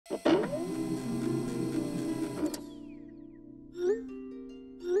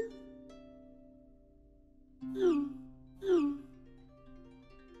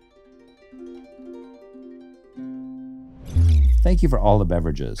Thank you for all the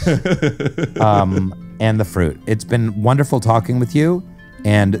beverages and the fruit. It's been wonderful talking with you.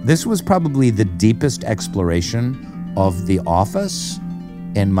 And this was probably the deepest exploration of The Office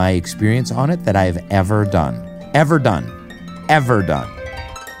and my experience on it that I've ever done. Ever done. Ever done.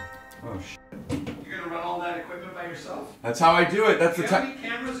 Oh, shit. You're going to run all that equipment by yourself? That's how I do it. That's Do the you have time. any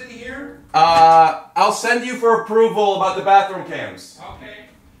cameras in here? I'll send you for approval about the bathroom cams. Okay.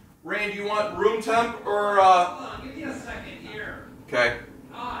 Rainn, do you want room temp or, Hold on, give me a second here. Okay.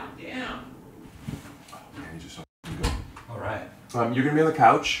 God damn. Okay, just so good. All right. You're gonna be on the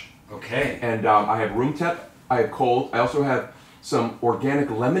couch, Okay. and I have room temp. I have cold. I also have some organic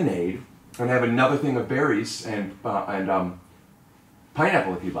lemonade, and I have another thing of berries and pineapple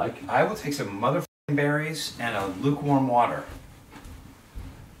if you'd like. I will take some motherfucking berries and a lukewarm water.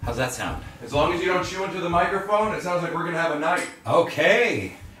 How's that sound? As long as you don't chew into the microphone, it sounds like we're gonna have a night.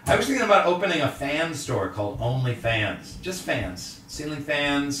 Okay. I was thinking about opening a fan store called Only Fans. Just fans. Ceiling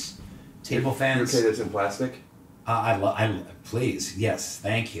fans, table fans. You okay that's in plastic? Please, yes,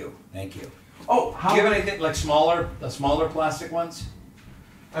 thank you. Oh, how? Do you have anything like the smaller plastic ones?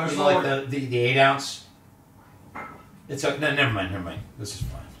 I was Like the 8 ounce? It's no, never mind. This is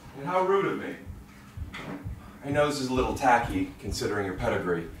fine. And how rude of me. I know this is a little tacky considering your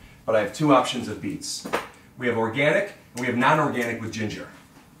pedigree, but I have two options of beets. We have organic and we have non-organic with ginger.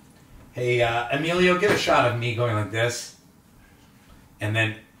 Hey, Emilio, get a shot of me going like this, and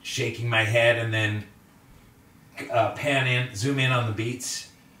then shaking my head, and then zoom in on the beats.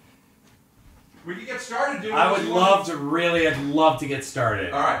 We can get started, dude. I'd love to get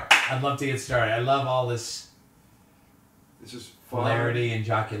started. All right. I'd love to get started. I love all this This is fun. hilarity and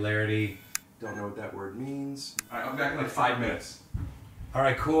jocularity. Don't know what that word means. All right, I'll be back in like 5 minutes. All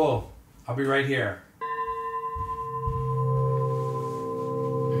right, cool. I'll be right here.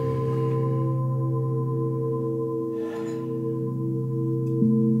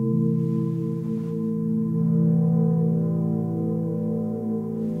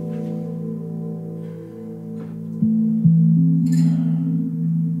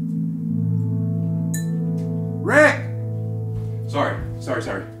 Rick! Sorry.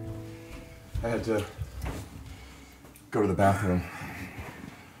 I had to go to the bathroom.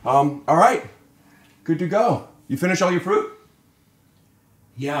 All right. Good to go. You finished all your fruit?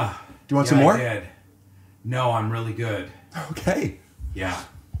 Yeah. Do you want some more? I did. No, I'm really good. Okay. Yeah.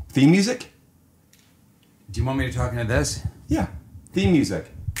 Theme music? Do you want me to talk into this? Yeah. Theme music.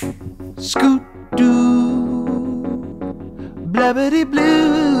 Scoot doo, blabbity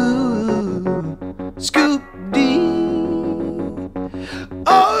blue, scoop dee.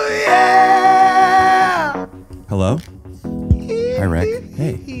 Oh yeah! Hello? Hi, Rick.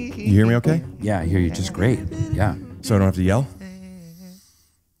 Hey. You hear me okay? Yeah, I hear you just great. Yeah. So I don't have to yell?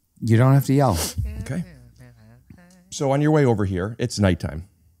 You don't have to yell. Okay. So on your way over here, it's nighttime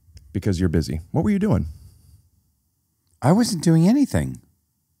because you're busy. What were you doing? I wasn't doing anything.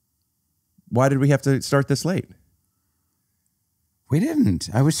 Why did we have to start this late? We didn't.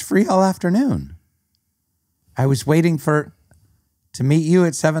 I was free all afternoon. I was waiting to meet you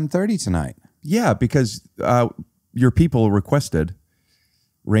at 7:30 tonight. Yeah, because your people requested.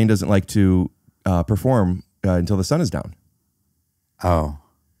 Rainn doesn't like to perform until the sun is down. Oh.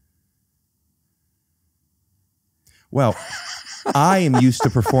 Well, I am used to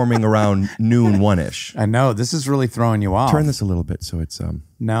performing around noon, 1-ish. I know. This is really throwing you off. Turn this a little bit so it's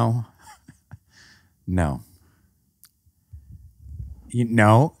No. No.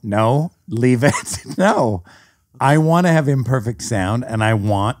 No. Leave it. No. I want to have imperfect sound, and I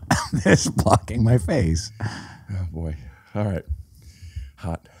want this blocking my face. Oh boy. All right.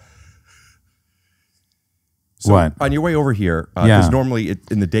 Hot. So What? on your way over here, because normally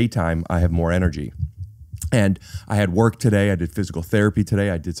in the daytime I have more energy. And I had work today. I did physical therapy today.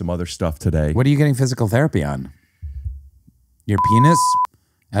 I did some other stuff today. What are you getting physical therapy on? Your penis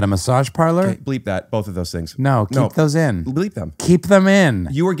at a massage parlor? Okay, bleep that. Both of those things. No, keep those in. Bleep them. Keep them in.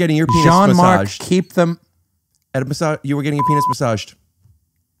 You were getting your penis Jean-Marc, massaged. keep them. At a massage, you were getting your penis massaged.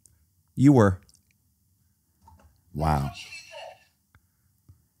 You were. Wow.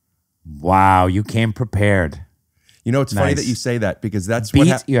 Wow, you came prepared. You know, it's funny Nice. that you say that because that's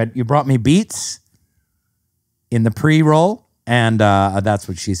Beats, what you brought me beats in the pre-roll, and that's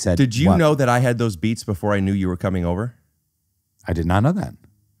what she said. Did you What? know that I had those beats before I knew you were coming over? I did not know that.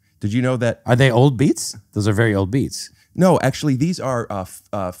 Did you know that? Are they old beats? Those are very old beats. No, actually, these are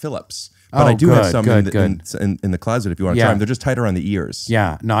Phillips. But Oh, I do have good, some good, in the closet if you want to Yeah. try them. They're just tighter on the ears.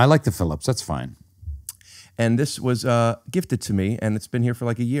 Yeah, no, I like the Phillips. That's fine. And this was gifted to me, and it's been here for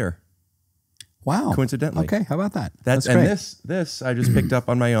like a year. Wow. Coincidentally. Okay, how about that? That's great. and this I just picked up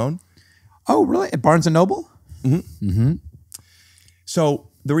on my own. Oh, really? At Barnes & Noble? So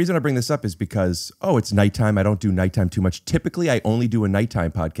the reason I bring this up is because, it's nighttime. I don't do nighttime too much. Typically, I only do a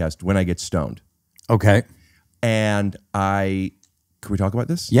nighttime podcast when I get stoned. Okay. And can we talk about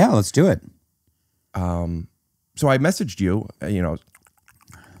this? Yeah, let's do it. So I messaged you,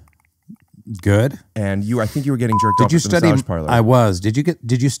 Good. and I think you were getting jerked off Did you at the study? massage parlor. I was.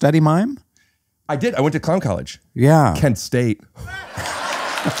 Did you study mime? I did. I went to clown college. Yeah. Kent State.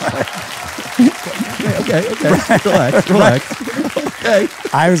 Okay. Relax. Okay.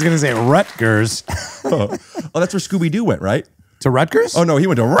 I was going to say Rutgers. Oh, that's where Scooby-Doo went, right? To Rutgers? Oh, no, he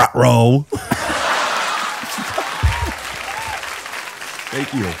went to Rut-Row.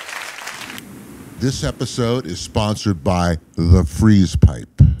 Thank you. This episode is sponsored by The Freeze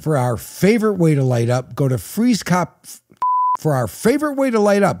Pipe. For our favorite way to light up, go to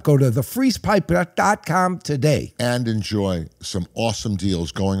thefreezepipe.com today. And enjoy some awesome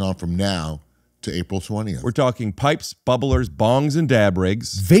deals going on from now to April 20th. We're talking pipes, bubblers, bongs, and dab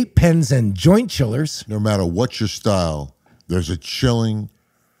rigs. Vape pens and joint chillers. No matter what your style, there's a chilling...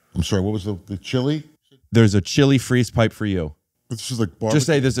 I'm sorry, what was the chili? There's a chili freeze pipe for you. This is like barbecue. Just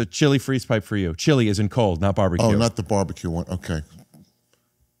say there's a chili freeze pipe for you. Chili is in cold, not barbecue. Oh, not the barbecue one. Okay.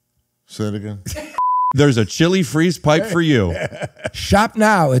 Say it again. There's a chili freeze pipe for you. Shop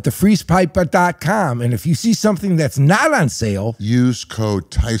now at thefreezepipe.com. And if you see something that's not on sale, use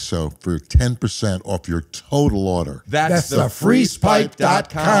code TYSO for 10% off your total order. That's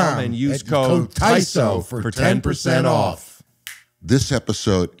thefreezepipe.com and use code TYSO for 10% off. This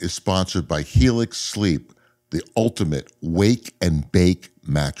episode is sponsored by Helix Sleep, the ultimate wake and bake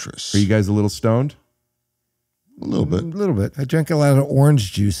mattress. Are you guys a little stoned? A little bit. a little bit. I drank a lot of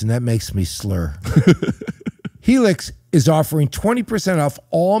orange juice, and that makes me slur. Helix is offering 20% off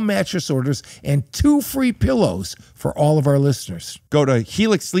all mattress orders and 2 free pillows for all of our listeners. Go to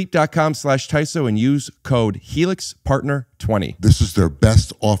helixsleep.com/TYSO and use code HelixPartner20. This is their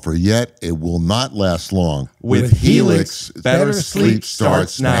best offer yet. It will not last long. With Helix, better sleep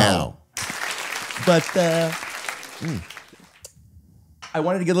starts now. But I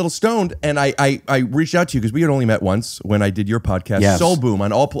wanted to get a little stoned, and I reached out to you because we had only met once when I did your podcast, Yes. Soul Boom,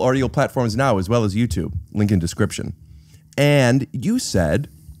 on all audio platforms now, as well as YouTube. Link in description. And you said,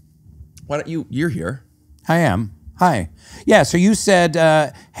 why don't you're here. I am. Hi. Yeah, so you said,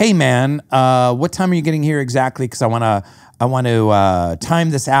 hey, man, what time are you getting here exactly? Because I want to time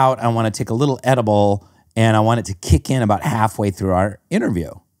this out. I want to take a little edible, and I want it to kick in about halfway through our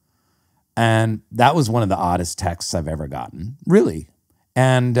interview. And that was one of the oddest texts I've ever gotten, really.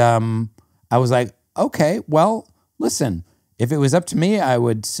 And I was like, okay, well, listen, if it was up to me, I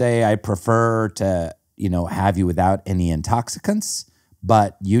would say I prefer to, have you without any intoxicants.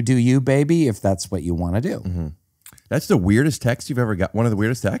 But you do you, baby, if that's what you want to do. Mm-hmm. That's the weirdest text you've ever got. One of the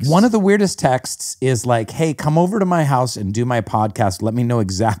weirdest texts? One of the weirdest texts is like, hey, come over to my house and do my podcast. Let me know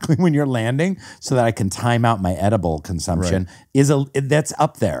exactly when you're landing so that I can time out my edible consumption. Right. That's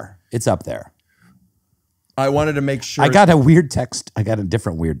up there. It's up there. I wanted to make sure. I got a weird text. I got a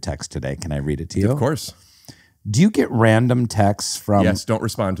different weird text today. Can I read it to you? Of course. Do you get random texts from... Yes, don't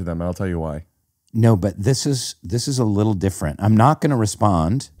respond to them. I'll tell you why. No, but this is a little different. I'm not going to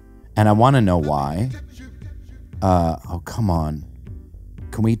respond, and I want to know why. Oh, come on.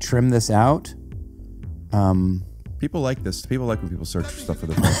 Can we trim this out? People like this. People like when people search for stuff for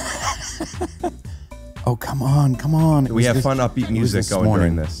their phone. Oh, come on. We have fun, upbeat music going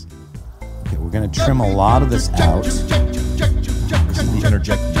during this. Okay, we're going to trim a lot of this out. This is the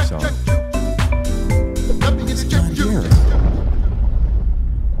Interject You song. It's not here.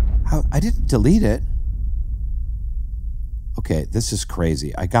 I didn't delete it. Okay, this is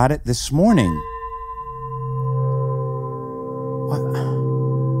crazy. I got it this morning. What?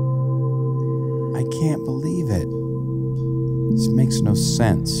 I can't believe it. This makes no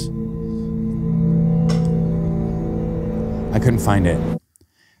sense. I couldn't find it.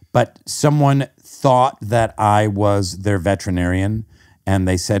 But someone thought that I was their veterinarian, and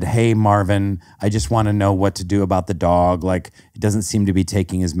they said, hey, Marvin, I just want to know what to do about the dog. Like, it doesn't seem to be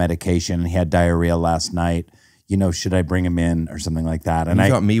taking his medication. He had diarrhea last night. Should I bring him in or something like that? And you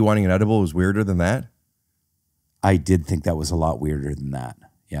thought me wanting an edible was weirder than that? I did think that was a lot weirder than that.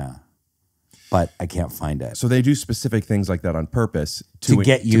 Yeah. But I can't find it. So they do specific things like that on purpose to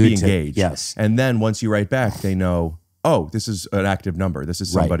get you to be engaged. Yes. And then once you write back, they know, oh, this is an active number. This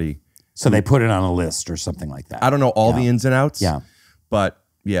is somebody. Right. So they put it on a list or something like that. I don't know all the ins and outs. Yeah. But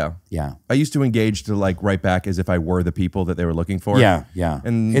yeah. Yeah. I used to engage to like write back as if I were the people that they were looking for. Yeah. Yeah.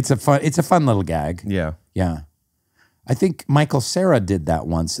 And it's a fun little gag. Yeah. Yeah. I think Michael Cera did that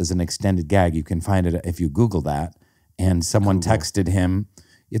once as an extended gag. You can find it if you Google that. And someone texted him.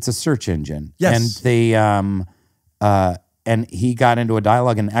 It's a search engine. Yes. And they and he got into a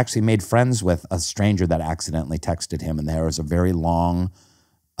dialogue and actually made friends with a stranger that accidentally texted him. And there was a very long,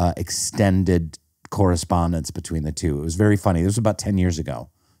 extended correspondence between the two. It was very funny. This was about 10 years ago.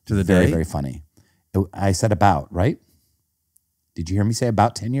 To the very, day? very funny. I said about, right? Did you hear me say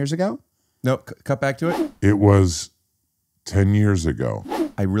about 10 years ago? No, cut back to it. It was 10 years ago.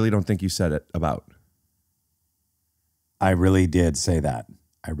 I really don't think you said it about. I really did say that.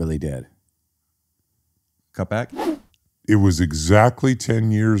 I really did. Cut back. It was exactly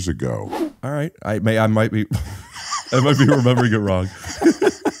 10 years ago. All right. I might be I might be remembering it wrong.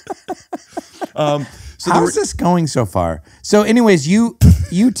 So How's this going so far? So anyways, you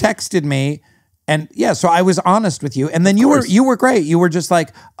texted me and yeah, so I was honest with you. And then you were great. You were just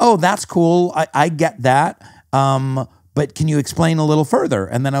like, oh, that's cool. I get that. But can you explain a little further?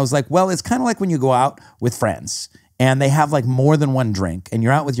 And then I was like, well, it's kind of like when you go out with friends and they have like more than one drink and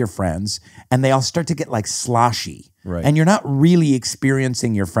you're out with your friends and they all start to get like sloshy. Right. And you're not really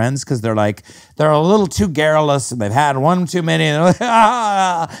experiencing your friends because they're a little too garrulous and they've had one too many. And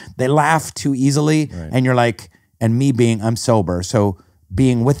they laugh too easily. Right. And you're like, and me being, I'm sober. So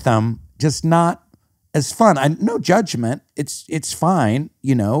being with them, just not as fun. No judgment. It's fine.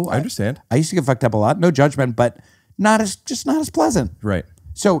 You know, I understand. I used to get fucked up a lot. No judgment, but not as pleasant. Right.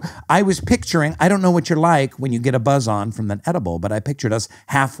 So I was picturing, I don't know what you're like when you get a buzz on from that edible, but I pictured us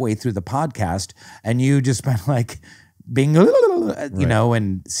halfway through the podcast and you just been like being, you know,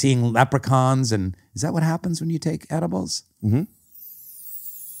 and seeing leprechauns. And is that what happens when you take edibles? Mm-hmm.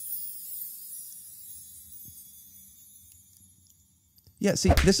 Yeah,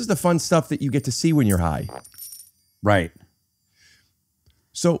 see, this is the fun stuff that you get to see when you're high. Right.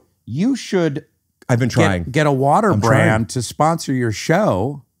 So you should I've been trying. Get a water I'm brand to sponsor your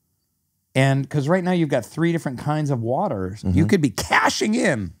show. And because right now you've got 3 different kinds of waters. You could be cashing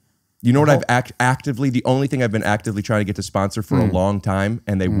in. You know what I've actively, the only thing I've been actively trying to get to sponsor for a long time,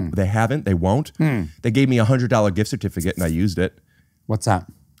 and they haven't, they won't. They gave me a $100 gift certificate and I used it. What's that?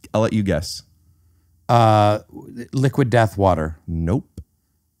 I'll let you guess. Liquid Death water. Nope.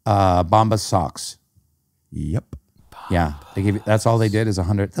 Bombas socks. Yep. Yeah, they gave you, that's all they did is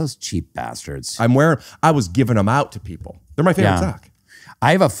 100. Those cheap bastards. I was giving them out to people. They're my favorite sock.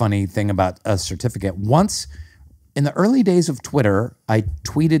 I have a funny thing about a certificate. Once in the early days of Twitter, I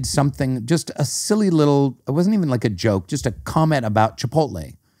tweeted something, just a silly little, it wasn't even like a joke, just a comment about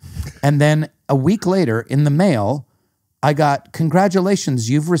Chipotle. And then a week later in the mail, I got, congratulations,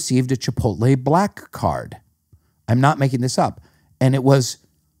 you've received a Chipotle Black Card. I'm not making this up. And it was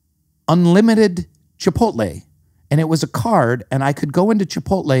unlimited Chipotle. And it was a card, and I could go into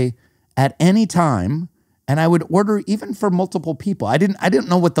Chipotle at any time, and I would order even for multiple people. I didn't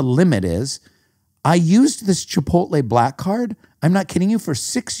know what the limit is. I used this Chipotle Black Card, I'm not kidding you, for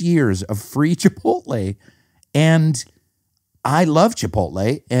 6 years of free Chipotle. And I love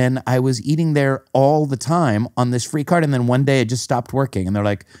Chipotle, and I was eating there all the time on this free card. And then one day it just stopped working, and they're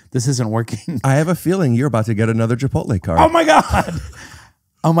like, this isn't working. I have a feeling you're about to get another Chipotle card. Oh my God.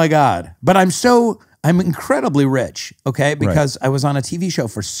 Oh my God. But I'm incredibly rich, okay? Because I was on a TV show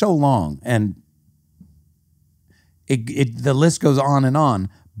for so long, and the list goes on and on,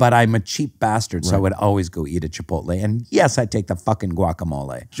 but I'm a cheap bastard, so I would always go eat at Chipotle. And yes, I'd take the fucking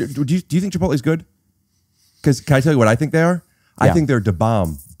guacamole. Do you think Chipotle is good? Because can I tell you what I think they are? I think their Da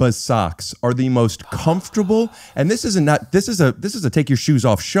Bomb Buzz socks are the most comfortable, and this is a take your shoes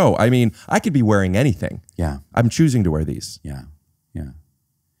off show. I mean, I could be wearing anything. Yeah. I'm choosing to wear these. Yeah. Yeah.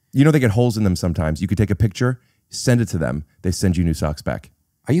 You know they get holes in them sometimes. You could take a picture, send it to them. They send you new socks back.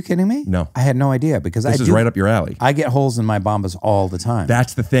 Are you kidding me? No. I had no idea because This is right up your alley. I get holes in my Bombas all the time.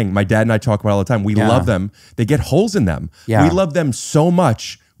 That's the thing. My dad and I talk about it all the time. We love them. They get holes in them. Yeah. We love them so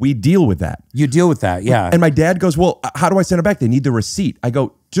much. We deal with that. You deal with that, yeah. And my dad goes, well, how do I send it back? They need the receipt. I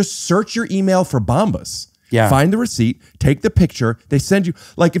go, just search your email for Bombas. Yeah. Find the receipt, take the picture. They send you,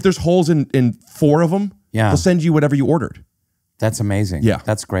 like if there's holes in 4 of them, they'll send you whatever you ordered. That's amazing. Yeah.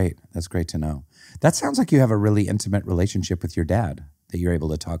 That's great. That's great to know. That sounds like you have a really intimate relationship with your dad, that you're able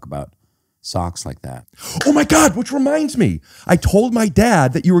to talk about socks like that. Oh my God, which reminds me. I told my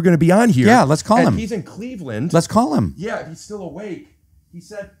dad that you were going to be on here. Yeah, let's call him. He's in Cleveland. Let's call him. Yeah, if he's still awake. He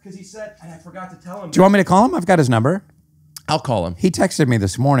said, and I forgot to tell him. Do you want me to call him? I've got his number. I'll call him. He texted me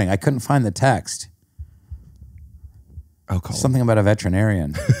this morning. I couldn't find the text. I'll call him. Something about a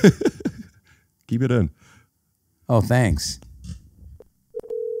veterinarian. Keep it in. Oh, thanks.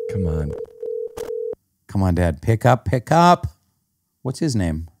 Come on. Come on, Dad. Pick up, pick up. What's his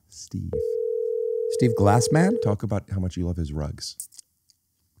name? Steve. Steve Glassman? Talk about how much you love his rugs.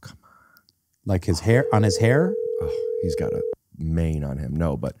 Come on. Like his hair, on his hair? Oh, he's got a mane on him.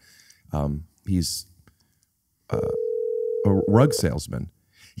 No, but he's a rug salesman.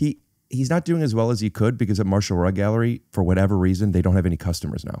 He's not doing as well as he could because at Marshall Rug Gallery, for whatever reason, they don't have any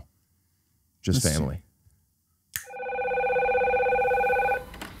customers now. Just family.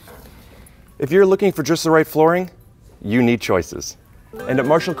 If you're looking for just the right flooring, you need choices. And at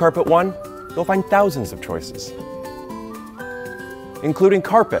Marshall Carpet One, you'll find thousands of choices, including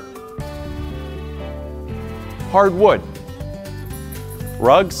carpet, hardwood,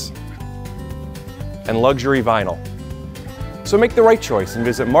 rugs, and luxury vinyl. So make the right choice and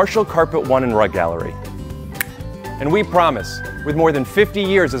visit Marshall Carpet One and Rug Gallery. And we promise, with more than 50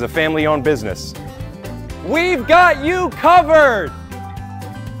 years as a family-owned business, we've got you covered!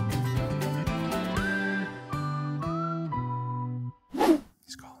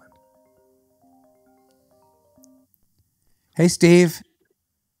 He's calling. Hey, Steve.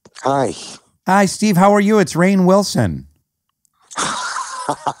 Hi. Hi, Steve. How are you? It's Rainn Wilson.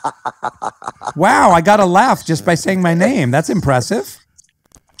 Wow, I got a laugh just by saying my name. That's impressive.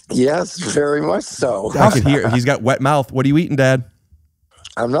 Yes, very much so. I could hear. He's got wet mouth. What are you eating, Dad?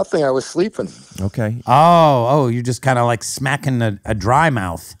 I'm nothing. I was sleeping. Okay. Oh, you're just kind of like smacking a dry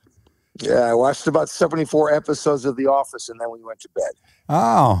mouth. Yeah, I watched about 74 episodes of The Office, and then we went to bed.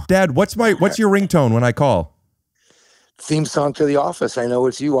 Oh. Dad, what's your ringtone when I call? Theme song to The Office. I know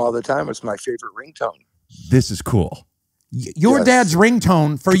it's you all the time. It's my favorite ringtone. This is cool. Your Yes. dad's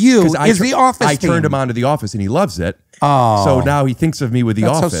ringtone for you is The Office I theme. turned him on to The Office, and he loves it. Oh. So now he thinks of me with The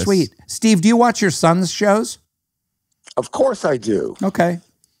That's Office. so sweet. Steve, do you watch your son's shows? Of course I do. Okay.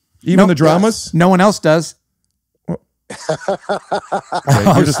 Even the dramas? No one else does. Yeah,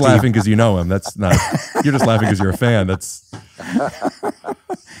 you're just laughing because you know him. That's not. You're just laughing because you're a fan. That's.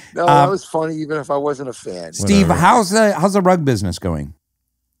 No, that was funny, even if I wasn't a fan. Steve, how's the rug business going?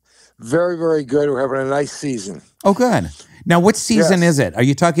 Very, very good. We're having a nice season. Oh, good. Now, what season Yes. is it? Are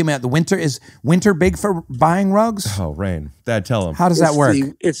you talking about the winter? Is winter big for buying rugs? Oh, Rainn. Dad, tell him. How does that work?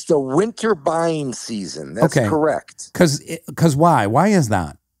 It's the winter buying season. That's Okay. correct. Because why? Why is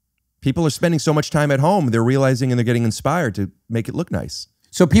that? People are spending so much time at home. They're realizing and they're getting inspired to make it look nice.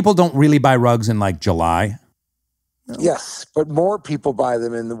 So people don't really buy rugs in like July? Yes, but more people buy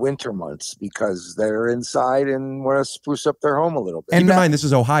them in the winter months because they're inside and want to spruce up their home a little bit. And Keep in mind, this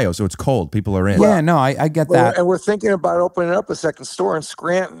is Ohio, so it's cold. People are in. Yeah, no, I get that. And we're thinking about opening up a second store in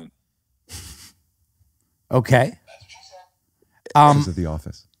Scranton. Okay. This is The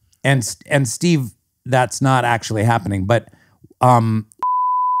Office. And Steve, that's not actually happening, but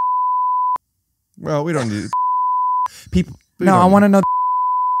Well, we don't need people. no, I want to know.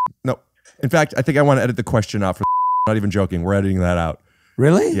 No. In fact, I think I want to edit the question out for. Not even joking. We're editing that out.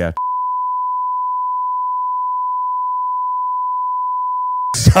 Really? Yeah.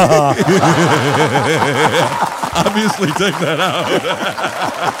 Obviously, take that out.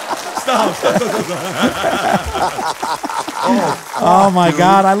 Stop. Oh my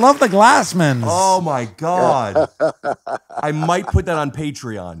God, I love the Glassmans. Oh my God. I might put that on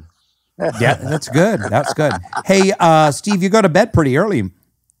Patreon. Yeah, that's good. That's good. Hey, Steve, you go to bed pretty early.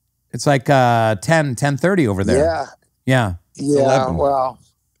 It's like 10:30 over there. Yeah. Yeah. Yeah. 11. Well,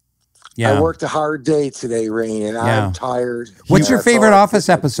 Yeah. I worked a hard day today, Rainn, and Yeah. I'm tired. What's your That's all favorite I Office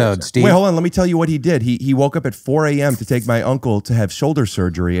can- episode, Steve? Wait, hold on. Let me tell you what he did. He woke up at 4 a.m. to take my uncle to have shoulder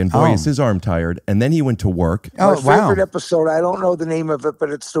surgery, and boy, Oh. is his arm tired. And then he went to work. Oh, My wow. favorite episode, I don't know the name of it, but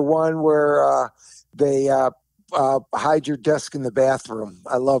it's the one where they hide your desk in the bathroom.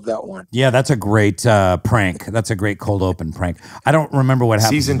 I love that one. Yeah, that's a great prank. That's a great cold open prank. I don't remember what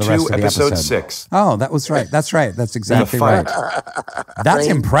happened Season to the rest 2, of the episode episode. 6. Oh, that was right. That's right. That's exactly fight. right. That's Rainn,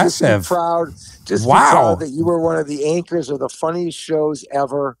 impressive. Just be proud. Just be Wow. proud that you were one of the anchors of the funniest shows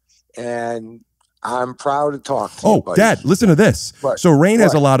ever, and I'm proud to talk to you, Oh, buddy. Dad, listen to this. What? So Rainn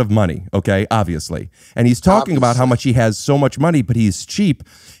has a What? lot of money, okay, obviously. And he's talking about how much he has so much money, but he's cheap.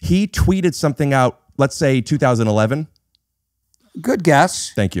 He tweeted something out, let's say 2011. Good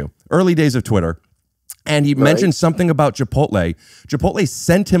guess. Thank you. Early days of Twitter. And he mentioned something about Chipotle. Chipotle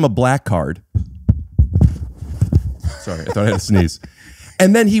sent him a black card. Sorry, I thought I had to sneeze.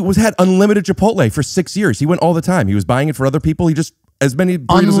 And then he had unlimited Chipotle for 6 years. He went all the time. He was buying it for other people. He just, as many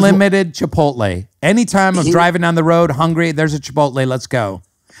burritos as Unlimited Chipotle. Anytime I'm driving down the road hungry, there's a Chipotle. Let's go.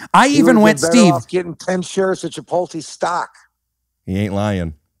 I You even would've went, been better Steve. off getting 10 shares of Chipotle stock. He ain't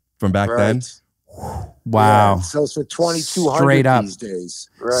lying. From back then. Right. Wow. Yeah, so it's for 2,200 Straight up. these days.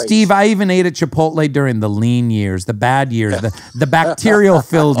 Right. Steve, I even ate at Chipotle during the lean years, the bad years, the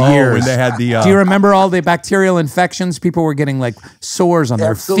bacterial-filled years. when they had the... Do you remember all the bacterial infections? People were getting like sores on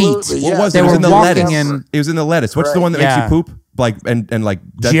their Absolutely, feet. yeah. What was They it? It was were in the walking lettuce. in It was in the lettuce. What's the Right. one that Yeah. makes you poop? Like and like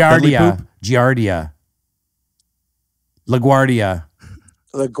deadly Giardia. poop? Giardia. LaGuardia.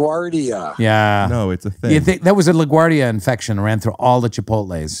 LaGuardia. Yeah. No, it's a thing. You think that was a LaGuardia infection, ran through all the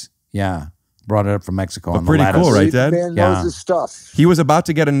Chipotles. Yeah. Brought it up from Mexico on the pretty lattice. cool, right, Dad? Man Yeah. knows his stuff. He was about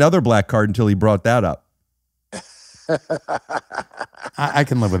to get another black card until he brought that up. I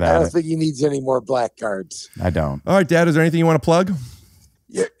can live with I don't that. think he needs any more black cards. I don't. All right, Dad, is there anything you want to plug?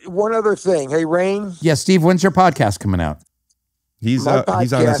 Yeah, one other thing. Hey, Rainn. Yeah, Steve, when's your podcast coming out? He's My on podcast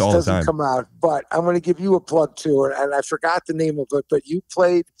this all the doesn't time. come out, but I'm going to give you a plug too, and I forgot the name of it, but you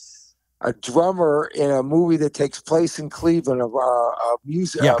played a drummer in a movie that takes place in Cleveland of a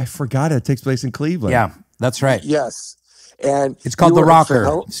music. Yeah. I forgot it takes place in Cleveland. Yeah, that's right. Yes. And It's called you The were Rocker,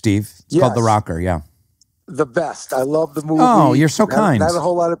 phenomenal. Steve. It's called The Yes. Rocker, yeah. The best. I love the movie. Oh, you're so kind. Not a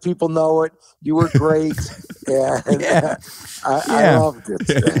whole lot of people know it. You were great. And Yeah. I Yeah. loved it.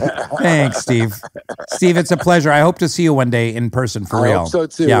 Thanks, Steve. Steve, it's a pleasure. I hope to see you one day in person for I real. hope so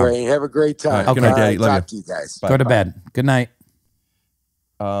too, Yeah. Rainn. Have a great time. Okay. Good night, Daddy. Love talk you. to you guys. Go to bed. Good night.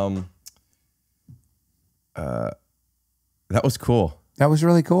 That was cool. That was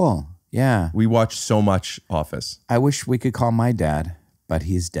really cool. Yeah. We watched so much Office. I wish we could call my dad, but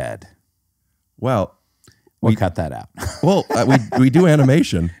he's dead. Well, We'll cut that out. well, we do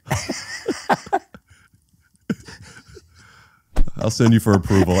animation. I'll send you for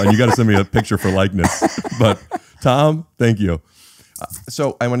approval, and you got to send me a picture for likeness. But Tom, thank you.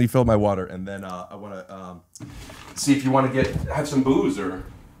 So I want to fill my water, and then I want to see if you want to have some booze or.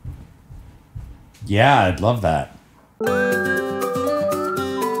 Yeah, I'd love that.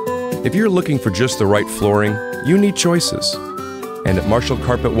 If you're looking for just the right flooring, you need choices. And at Marshall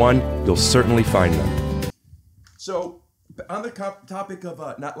Carpet One, you'll certainly find them. So, on the topic of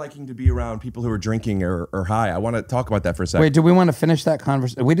not liking to be around people who are drinking or high, I want to talk about that for a second. Wait, do we want to finish that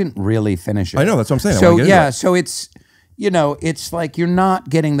conversation? We didn't really finish it. I know, that's what I'm saying. I So, wanna get yeah, into it. so it's, it's like you're not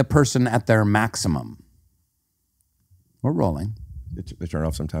getting the person at their maximum. We're rolling. They turn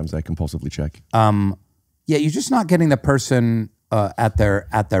off sometimes. I compulsively check. Yeah, you're just not getting the person at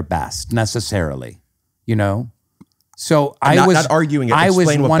their best necessarily, So I was not arguing it. I was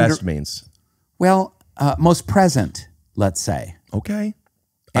Explain what best means. Well, most present, let's say. Okay.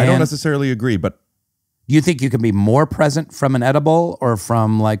 I don't And- necessarily agree, but You think you can be more present from an edible or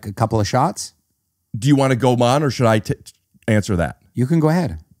from like a couple of shots? do you want to go on, or should I answer that? You can go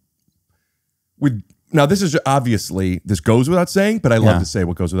ahead. Now, this is obviously, this goes without saying, but I love Yeah. to say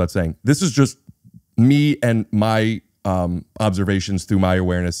what goes without saying. This is just me and my observations through my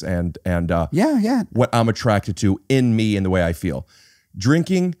awareness and Yeah. what I'm attracted to in me and the way I feel.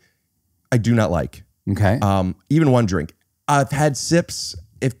 Drinking, I do not like. Okay. Even one drink. I've had sips.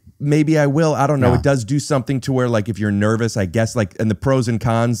 If maybe I will, I don't know. Yeah. It does do something to where, like, if you're nervous, I guess, like, and the pros and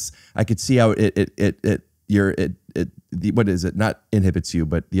cons, I could see how what is it? Not inhibits you,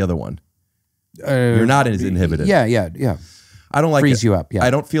 but the other one. You're not as inhibited. Yeah. I don't like Frees it. you up, yeah. I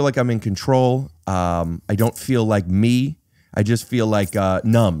don't feel like I'm in control. I don't feel like me. I just feel like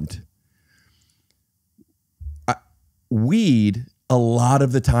numbed. Weed, a lot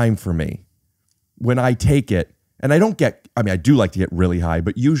of the time for me, when I take it, and I do like to get really high,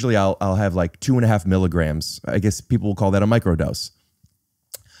 but usually I'll have like 2.5 milligrams. I guess people will call that a microdose.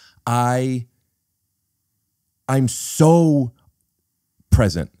 I'm so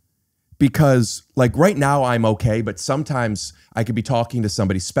present. Because like right now I'm okay, but sometimes I could be talking to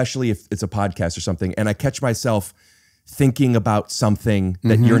somebody, especially if it's a podcast or something, and I catch myself thinking about something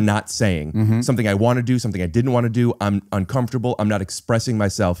that you're not saying, something I want to do, something I didn't want to do. I'm uncomfortable. I'm not expressing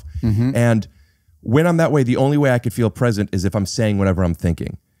myself. And when I'm that way, the only way I could feel present is if I'm saying whatever I'm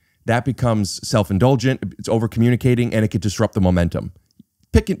thinking. That becomes self-indulgent. It's over-communicating, and it could disrupt the momentum.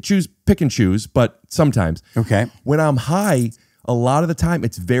 Pick and choose, but sometimes. Okay. When I'm high, a lot of the time,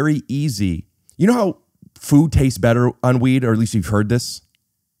 it's very easy. You know how food tastes better on weed, or at least you've heard this?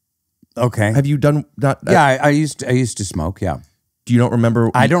 Okay. Have you done that? Yeah, I used to smoke. Yeah. Do you don't remember?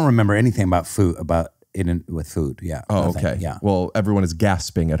 I don't remember anything about food with food. Yeah. Oh, nothing. okay. Yeah. Well, everyone is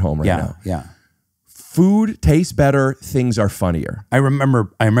gasping at home right now. Yeah. Food tastes better. Things are funnier. I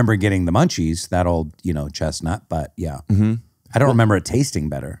remember getting the munchies, that old, chestnut, but yeah. I don't remember it tasting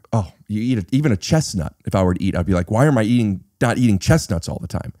better. Oh, you eat even a chestnut. If I were to eat, I'd be like, why am I not eating chestnuts all the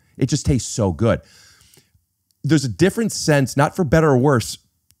time? It just tastes so good. There's a different sense, not for better or worse,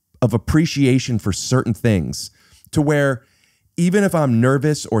 of appreciation for certain things, to where even if I'm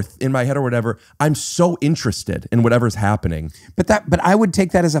nervous or in my head or whatever, I'm so interested in whatever's happening. But I would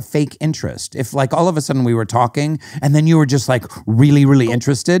take that as a fake interest. If like all of a sudden we were talking and then you were just like really, really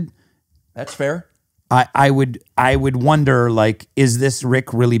interested. That's fair. I would wonder, like, is this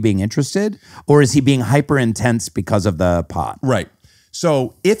Rick really being interested, or is he being hyper intense because of the pot? Right.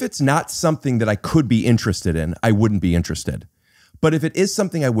 So if it's not something that I could be interested in, I wouldn't be interested. But if it is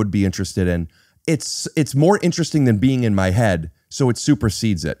something I would be interested in, it's more interesting than being in my head, so it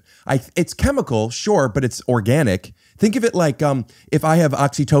supersedes it. It's chemical, sure, but it's organic. Think of it like if I have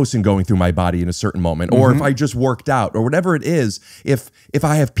oxytocin going through my body in a certain moment, or if I just worked out, or whatever it is. If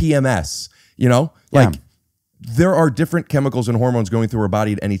I have PMS, you know, like there are different chemicals and hormones going through our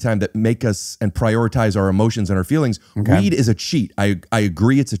body at any time that make us and prioritize our emotions and our feelings. Weed is a cheat. I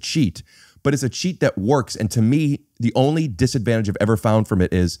agree, it's a cheat, but it's a cheat that works. And to me, the only disadvantage I've ever found from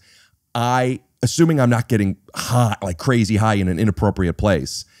it is assuming I'm not getting hot, like crazy high in an inappropriate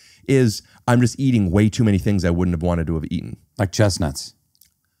place, is I'm just eating way too many things I wouldn't have wanted to have eaten. Like chestnuts.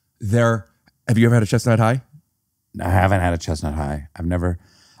 Have you ever had a chestnut high? I haven't had a chestnut high. I've never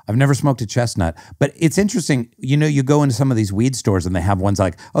smoked a chestnut. But it's interesting, you know, you go into some of these weed stores and they have ones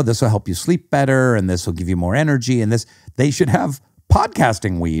like, oh, this will help you sleep better and this will give you more energy and this. They should have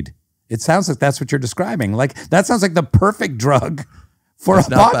podcasting weed. It sounds like that's what you're describing. Like, that sounds like the perfect drug for a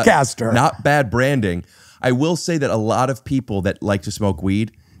podcaster. Not bad branding. I will say that a lot of people that like to smoke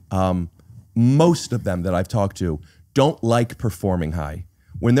weed, most of them that I've talked to don't like performing high.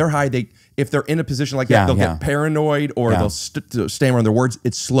 When they're high, if they're in a position like that, they'll get paranoid or they'll stand on their words.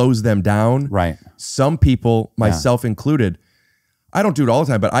 It slows them down. Right. Some people, myself included, I don't do it all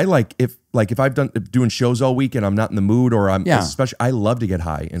the time, but I like if I've doing shows all week and I'm not in the mood or especially, I love to get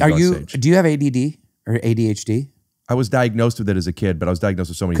high. Do you have ADD or ADHD? I was diagnosed with it as a kid, but I was diagnosed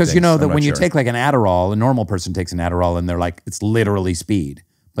with so many things. Because you know that when you take like an Adderall, a normal person takes an Adderall and they're like, it's literally speed.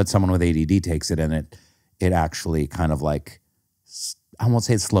 But someone with ADD takes it and it actually kind of like, I won't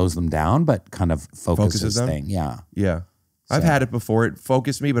say it slows them down, but kind of focuses them. Yeah. Yeah. I've had it before. It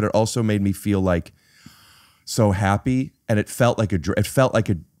focused me, but it also made me feel like so happy. And it felt like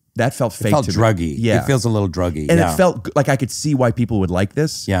that felt fake to druggy. Me. Yeah. It feels a little druggy. And it felt like I could see why people would like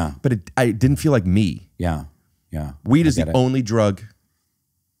this. Yeah. But I didn't feel like me. Yeah. Yeah. Weed is the only drug.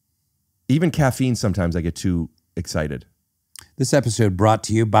 Even caffeine, sometimes I get too excited. This episode brought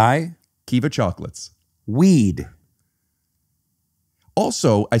to you by Kiva Chocolates. Weed.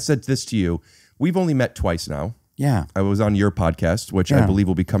 Also, I said this to you. We've only met twice now. Yeah. I was on your podcast, which I believe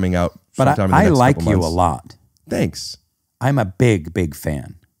will be coming out sometime in the I next like couple you months. a lot. Thanks. I'm a big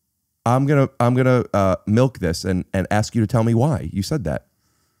fan. I'm gonna milk this and ask you to tell me why you said that.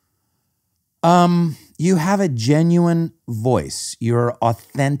 You have a genuine voice. You're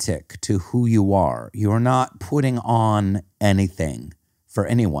authentic to who you are. You're not putting on anything for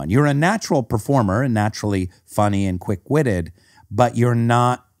anyone. You're a natural performer and naturally funny and quick-witted, but you're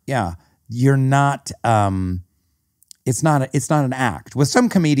not, it's not an act. With some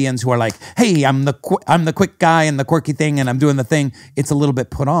comedians who are like, hey, I'm the quick guy and the quirky thing and I'm doing the thing, it's a little bit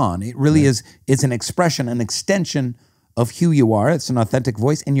put on. It really is, it's an expression, an extension of who you are. It's an authentic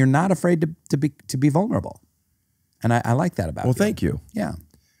voice, and you're not afraid to be vulnerable. And I like that about you. Well, thank you. Yeah.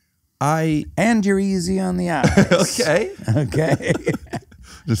 And you're easy on the eyes. Okay.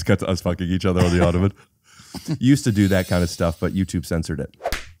 Just cut to us fucking each other on the ottoman. Used to do that kind of stuff, but YouTube censored it.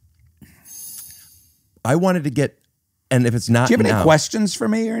 I wanted to get, and if it's not do you have any questions for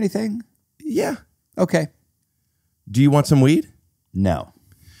me or anything? Yeah. Okay. Do you want some weed? No.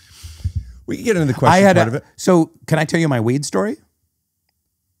 We can get into the question part of it. So can I tell you my weed story?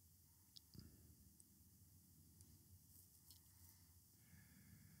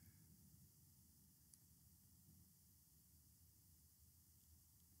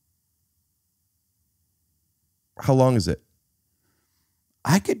 How long is it?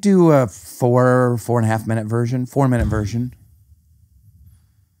 I could do a 4.5 minute version, 4 minute version.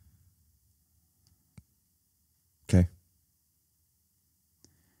 Okay.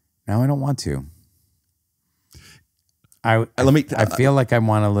 No, I don't want to. I feel like I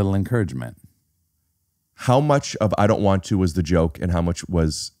want a little encouragement. How much of I don't want to was the joke and how much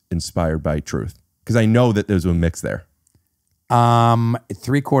was inspired by truth? Because I know that there's a mix there.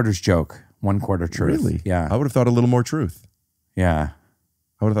 3/4 joke, 1/4 truth. Really? Yeah. I would have thought a little more truth. Yeah.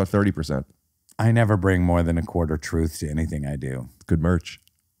 I would have thought 30%. I never bring more than 1/4 truth to anything I do. Good merch.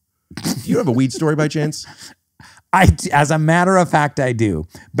 Do you have a weed story by chance? As a matter of fact, I do.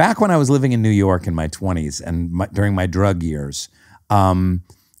 Back when I was living in New York in my 20s and during my drug years,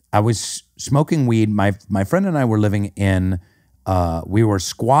 I was smoking weed. My friend and I were living in, we were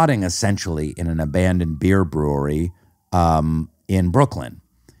squatting essentially in an abandoned beer brewery in Brooklyn.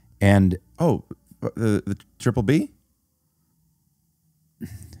 And the Triple B?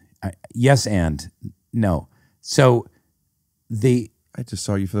 Yes and no. So I just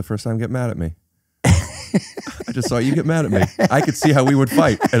saw you for the first time get mad at me. I just saw you get mad at me. I could see how we would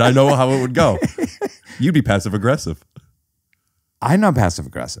fight, and I know how it would go. You'd be passive aggressive. I'm not passive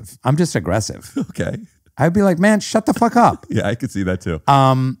aggressive. I'm just aggressive. Okay. I'd be like, man, shut the fuck up. Yeah, I could see that too.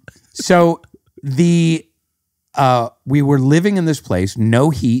 So we were living in this place, no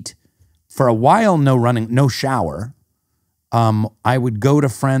heat, for a while, no running, no shower. I would go to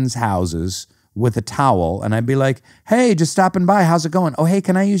friends' houses with a towel and I'd be like, hey, just stopping by. How's it going? Oh, hey,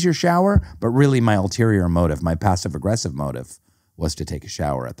 can I use your shower? But really my ulterior motive, my passive aggressive motive was to take a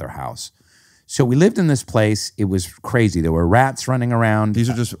shower at their house. So we lived in this place. It was crazy. There were rats running around. These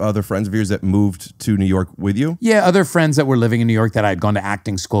are just other friends of yours that moved to New York with you? Yeah, other friends that were living in New York that I'd gone to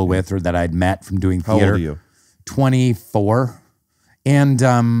acting school with or that I'd met from doing theater. How old are you? 24.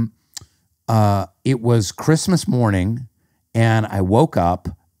 And it was Christmas morning and I woke up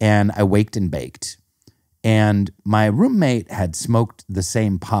and I waked and baked. And my roommate had smoked the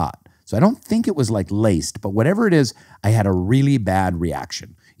same pot. So I don't think it was like laced, but whatever it is, I had a really bad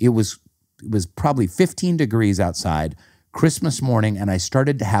reaction. It was probably 15 degrees outside, Christmas morning, and I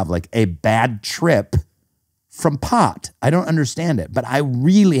started to have like a bad trip from pot. I don't understand it, but I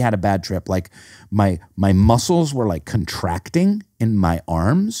really had a bad trip. Like my muscles were like contracting in my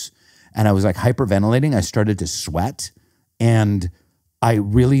arms and I was like hyperventilating. I started to sweat and I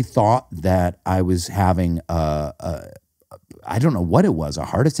really thought that I was having I don't know what it was, a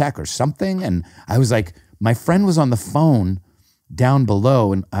heart attack or something. And I was like, my friend was on the phone down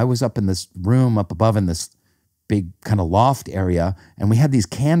below and I was up in this room up above in this big kind of loft area and we had these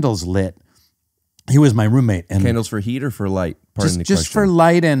candles lit. He was my roommate. And candles for heat or for light? Just for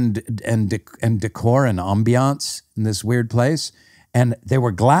light and decor and ambiance in this weird place. And they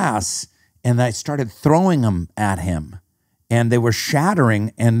were glass and I started throwing them at him and they were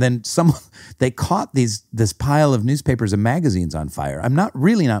shattering and then they caught this pile of newspapers and magazines on fire. I'm not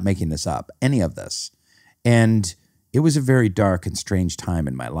making this up, any of this. And it was a very dark and strange time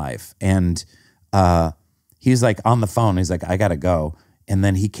in my life. And he's like on the phone. He's like, I got to go. And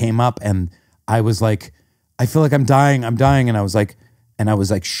then he came up and I was like, I feel like I'm dying. And I was like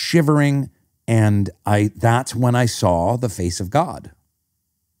shivering. And that's when I saw the face of God.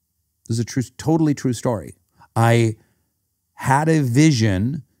 This is a totally true story. I had a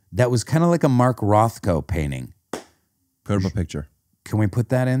vision that was kind of like a Mark Rothko painting. Put up a picture. Can we put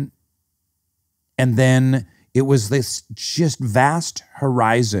that in? And then it was this just vast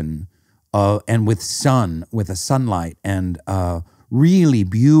horizon and with a sunlight and really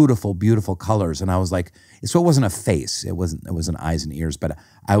beautiful, beautiful colors. And I was like, so it wasn't a face. It wasn't eyes and ears, but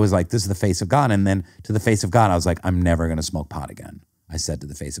I was like, this is the face of God. And then to the face of God, I was like, I'm never going to smoke pot again. I said to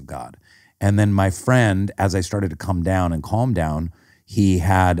the face of God. And then my friend, as I started to come down and calm down, he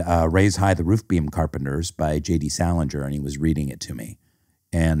had Raise High the Roof Beam Carpenters by J.D. Salinger, and he was reading it to me.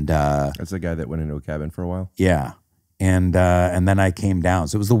 And that's the guy that went into a cabin for a while. Yeah, and then I came down.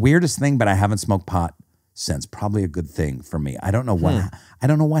 So it was the weirdest thing, but I haven't smoked pot since. Probably a good thing for me. I don't know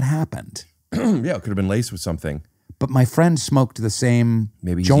what happened. Yeah, it could have been laced with something. But my friend smoked the same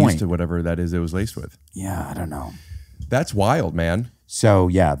Maybe he's joint. used to whatever that is it was laced with. Yeah, I don't know. That's wild, man. So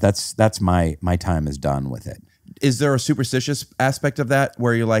yeah, that's my time is done with it. Is there a superstitious aspect of that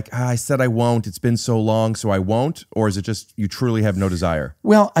where you're like, I said I won't, it's been so long, so I won't? Or is it just you truly have no desire?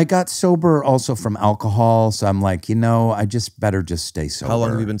 Well, I got sober also from alcohol, so I'm like, I just better just stay sober. How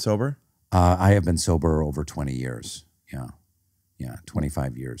long have you been sober? I have been sober over 20 years. Yeah,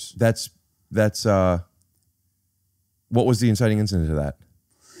 25 years. That's what was the inciting incident to that?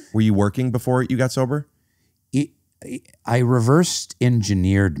 Were you working before you got sober? I reversed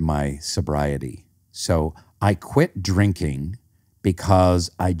engineered my sobriety. So I quit drinking because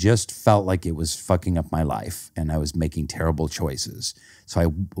I just felt like it was fucking up my life and I was making terrible choices.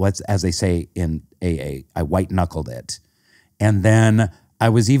 So as they say in AA, I white knuckled it. And then I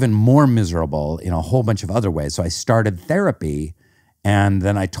was even more miserable in a whole bunch of other ways. So I started therapy and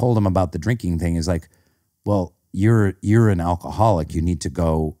then I told him about the drinking thing. He's like, well, you're an alcoholic. You need to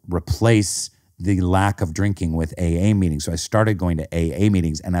go replace the lack of drinking with AA meetings. So I started going to AA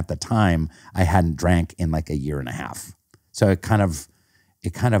meetings. And at the time I hadn't drank in like a year and a half. So it kind of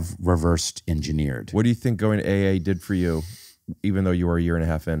reversed engineered. What do you think going to AA did for you, even though you were a year and a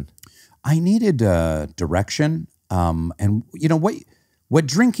half in? I needed direction. And what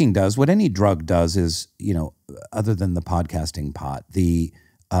drinking does, what any drug does is, other than the podcasting pot, it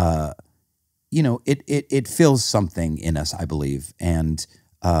fills something in us, I believe. And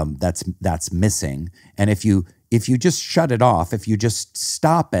that's missing. And if you just shut it off, if you just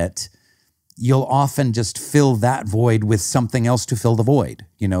stop it, you'll often just fill that void with something else to fill the void.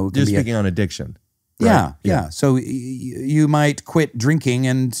 Just speaking on addiction. Right? Yeah. So you might quit drinking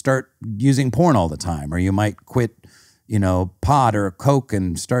and start using porn all the time, or you might quit, pot or Coke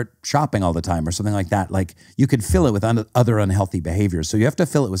and start shopping all the time or something like that. Like you could fill it with other unhealthy behaviors. So you have to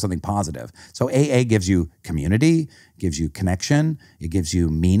fill it with something positive. So AA gives you community, gives you connection, it gives you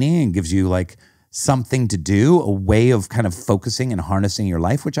meaning, and gives you like something to do, a way of kind of focusing and harnessing your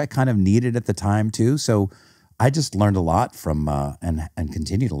life, which I kind of needed at the time too. So I just learned a lot from and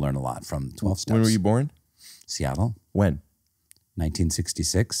continue to learn a lot from 12 Steps. When were you born? Seattle. When?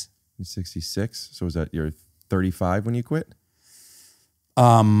 1966. 66. So was that your 35 when you quit?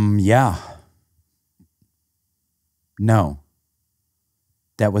 Yeah. No.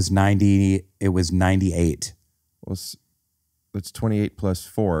 That was 90. It was 98. Well, that's 28 plus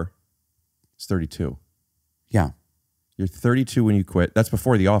 4. It's 32. Yeah. You're 32 when you quit. That's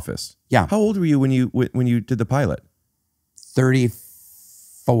before The Office. Yeah. How old were you when you did the pilot?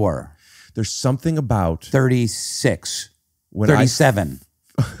 34. There's something about 36. When 37.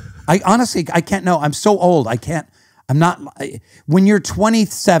 I honestly, I can't know. I'm so old. I'm not, when you're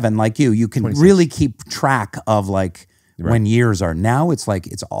 27 like you can 26. really keep track of like when years are. Now it's like,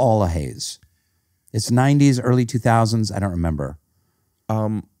 it's all a haze. It's 90s, early 2000s. I don't remember.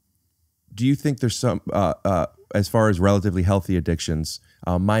 Do you think there's some, as far as relatively healthy addictions,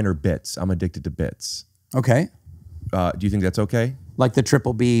 mine are bits. I'm addicted to bits. Okay. Do you think that's okay? Like the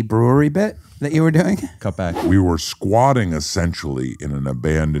Triple B brewery bit that you were doing? Cut back. We were squatting essentially in an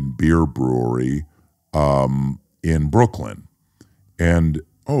abandoned beer brewery in Brooklyn. And,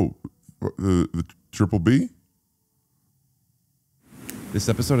 the Triple B? This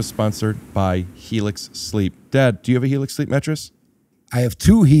episode is sponsored by Helix Sleep. Dad, do you have a Helix Sleep mattress? I have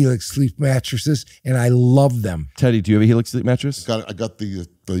 2 Helix sleep mattresses, and I love them. Teddy, do you have a Helix Sleep mattress? I got the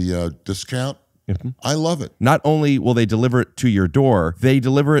discount. I love it. Not only will they deliver it to your door, they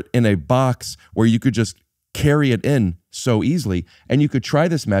deliver it in a box where you could just carry it in so easily. And you could try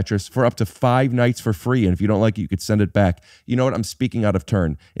this mattress for up to 5 nights for free. And if you don't like it, you could send it back. You know what? I'm speaking out of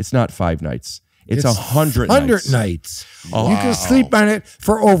turn. It's not 5 nights. It's 100 nights. Oh. You can sleep on it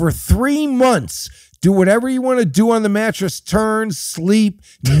for over 3 months. Do whatever you want to do on the mattress. Turn, sleep,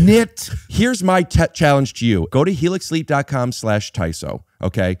 knit. Here's my challenge to you. Go to helixsleep.com/TYSO,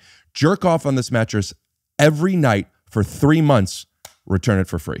 okay? Jerk off on this mattress every night for 3 months. Return it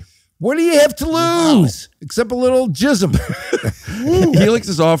for free. What do you have to lose? Wow. Except a little jism. Helix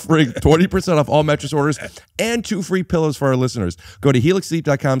is offering 20% off all mattress orders and 2 free pillows for our listeners. Go to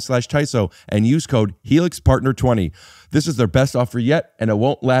helixsleep.com/TYSO and use code HelixPartner20. This is their best offer yet, and it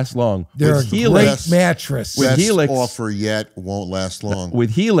won't last long. They're a great mattress. With Helix, offer yet won't last long.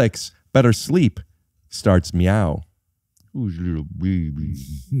 With Helix, better sleep starts meow. Who's little baby?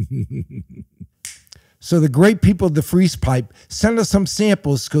 So the great people at the Freeze Pipe send us some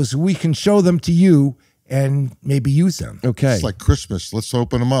samples because we can show them to you and maybe use them. Okay. It's like Christmas. Let's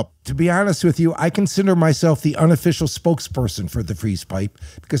open them up. To be honest with you, I consider myself the unofficial spokesperson for the Freeze Pipe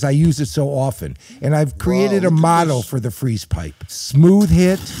because I use it so often. And I've created a motto for the Freeze Pipe. Smooth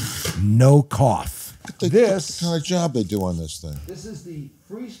hit, no cough. What kind of job they do on this thing? This is the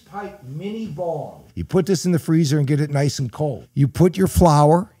Freeze Pipe mini ball. You put this in the freezer and get it nice and cold. You put your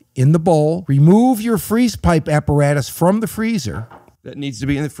flour in the bowl, remove your freeze pipe apparatus from the freezer. That needs to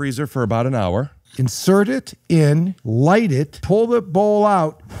be in the freezer for about an hour. Insert it in, light it, pull the bowl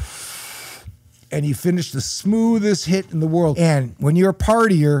out, and you finish the smoothest hit in the world. And when you're a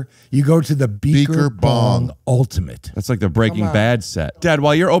partier, you go to the Beaker Bong Ultimate. That's like the Breaking Bad set. Dad,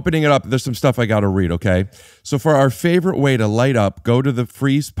 while you're opening it up, there's some stuff I got to read, okay? So for our favorite way to light up, go to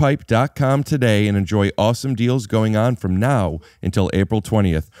thefreezepipe.com today and enjoy awesome deals going on from now until April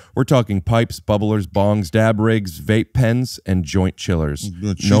 20th. We're talking pipes, bubblers, bongs, dab rigs, vape pens, and joint chillers.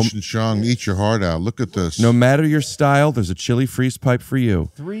 Cheech and Chong, eat your heart out. Look at this. No matter your style, there's a chilly freeze pipe for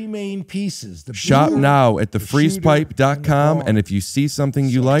you. 3 main pieces. The Shop now at thefreezepipe.com, and if you see something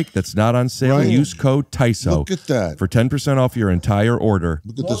you like that's not on sale, use code TYSO. Look at that. For 10% off your entire order.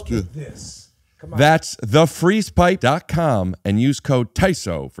 Look at this. That's thefreezepipe.com and use code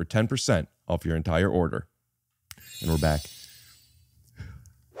TYSO for 10% off your entire order. And we're back.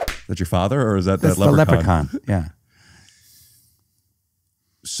 Is that your father, or is that That's that leprechaun? The leprechaun, yeah.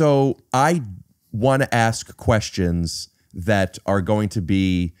 So I want to ask questions that are going to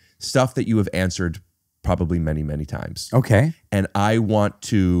be stuff that you have answered probably many, many times. Okay. And I want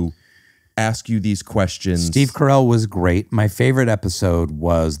to ask you these questions. Steve Carell was great. My favorite episode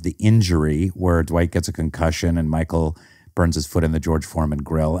was the injury where Dwight gets a concussion and Michael burns his foot in the George Foreman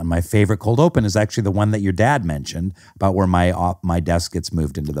grill. And my favorite cold open is actually the one that your dad mentioned about where my desk gets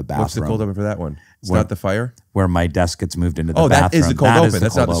moved into the bathroom. What's the cold open for that one? It's not the fire? Where my desk gets moved into the bathroom. Oh, that is the cold open.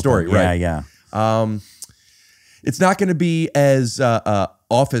 That's not the story, right? Yeah. It's not going to be as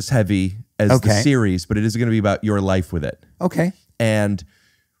office heavy as the Okay. series, but it is going to be about your life with it. Okay. And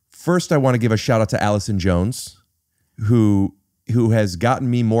first, I want to give a shout out to Allison Jones, who has gotten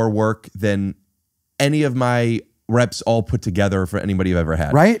me more work than any of my reps all put together for anybody I've ever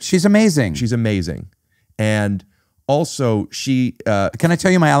had. Right? She's amazing. She's amazing. And also, she... Can I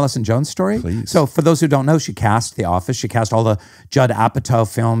tell you my Allison Jones story? Please. So for those who don't know, she cast The Office. She cast all the Judd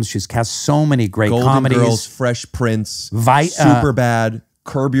Apatow films. She's cast so many great Golden comedies. Girls, Fresh Prince, Vi- Superbad,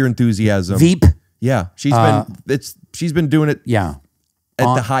 Curb Your Enthusiasm. Veep. Yeah, she's been doing it Yeah.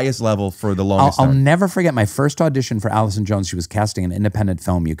 at the highest level for the longest I'll time. never forget my first audition for Allison Jones. She was casting an independent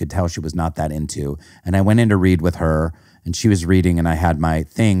film you could tell she was not that into. And I went in to read with her, and she was reading, and I had my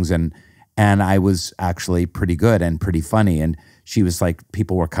things, and I was actually pretty good and pretty funny. And she was like,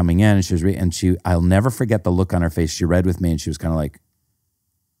 people were coming in, and she was I'll never forget the look on her face. She read with me, and she was kind of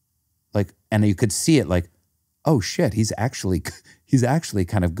like, and you could see it like, oh shit, he's actually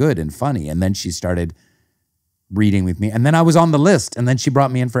kind of good and funny. And then she started reading with me, and then I was on the list, and then she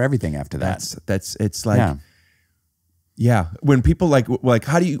brought me in for everything after that. It's like, yeah. When people like, what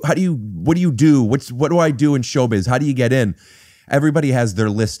do you do? What do I do in showbiz? How do you get in? Everybody has their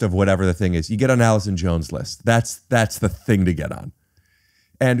list of whatever the thing is. You get on Allison Jones' list. That's the thing to get on.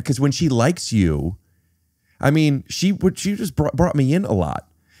 And because when she likes you, I mean, she just brought me in a lot.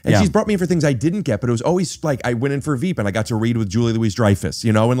 And she's brought me in for things I didn't get, but it was always like I went in for Veep and I got to read with Julie Louis-Dreyfus,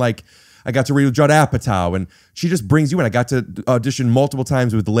 and like I got to read with Judd Apatow, and she just brings you in. I got to audition multiple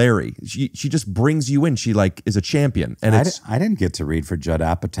times with Larry. She just brings you in. She like is a champion. And I didn't get to read for Judd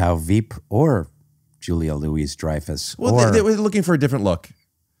Apatow, Veep, or Julia Louis-Dreyfus. Well, they were looking for a different look.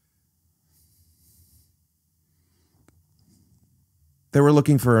 They were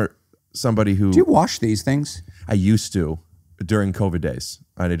looking for somebody who... Do you wash these things? I used to during COVID days,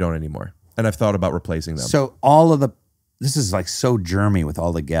 and I don't anymore. And I've thought about replacing them. So this is like so germy with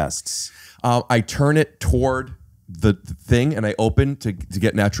all the guests. I turn it toward the thing and I open to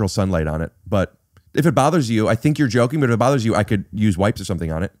get natural sunlight on it. But if it bothers you, I think you're joking, but if it bothers you, I could use wipes or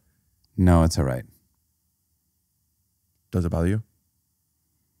something on it. No, it's all right. Does it bother you?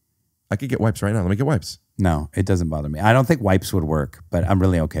 I could get wipes right now. Let me get wipes. No, it doesn't bother me. I don't think wipes would work, but I'm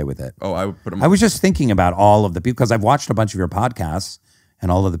really okay with it. Oh, I would put them. I was just thinking about all of the people, because I've watched a bunch of your podcasts and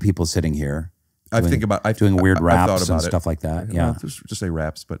all of the people sitting here. Doing weird raps and stuff like that. Yeah. Just say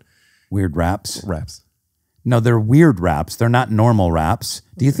raps, but weird raps. Raps. No, they're weird raps. They're not normal raps.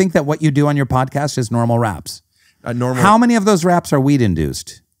 Do you think that what you do on your podcast is normal raps? How many of those raps are weed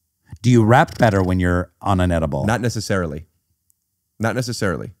induced? Do you rap better when you're on an edible? Not necessarily. Not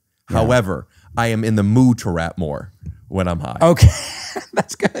necessarily. Yeah. However, I am in the mood to rap more when I'm high. Okay.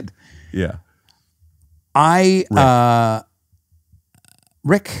 That's good. Yeah.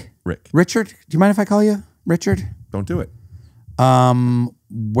 Richard, do you mind if I call you Richard? Don't do it.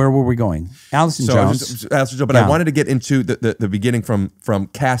 Where were we going? Allison Jones. But I wanted to get into the beginning from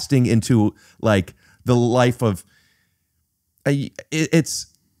casting into like the life of it's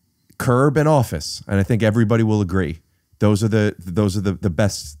Curb and Office, and I think everybody will agree. Those are the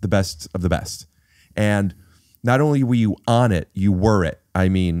best of the best. And not only were you on it, you were it. I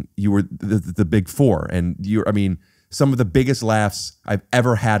mean, you were the big four, and some of the biggest laughs I've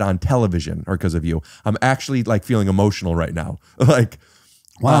ever had on television are because of you. I'm actually like feeling emotional right now. Like,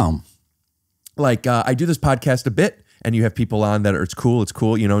 wow. I do this podcast a bit, and you have people on that it's cool.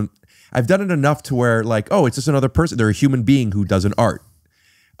 I've done it enough to where like, oh, it's just another person. They're a human being who does an art.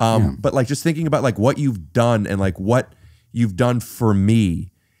 But like just thinking about like what you've done and like what you've done for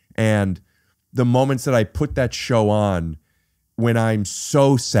me, and the moments that I put that show on when I'm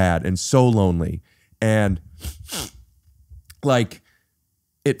so sad and so lonely, and like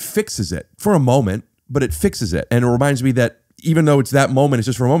it fixes it for a moment, but it fixes it. And it reminds me that even though it's that moment, it's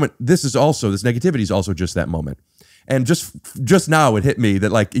just for a moment, this negativity is also just that moment. And just now it hit me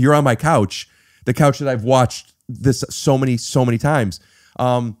that like you're on my couch, the couch that I've watched this so many times.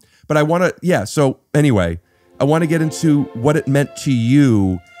 But I want to, so anyway, I want to get into what it meant to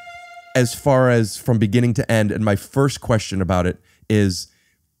you as far as from beginning to end. And my first question about it is,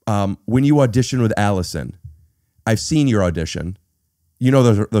 when you audition with Allison, I've seen your audition.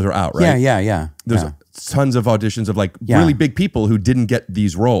 Those are out, right? Yeah. There's tons of auditions of like really big people who didn't get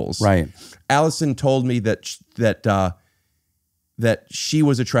these roles. Right. Allison told me that she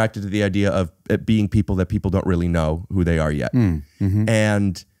was attracted to the idea of it being people that people don't really know who they are yet. Mm-hmm.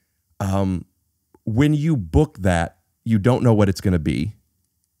 And when you book that, you don't know what it's going to be.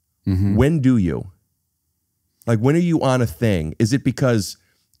 Mm-hmm. When do you? Like, when are you on a thing? Is it because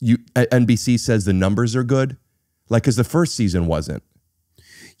NBC says the numbers are good? Like, because the first season wasn't.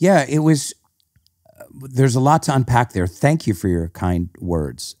 Yeah, it was. there's a lot to unpack there. Thank you for your kind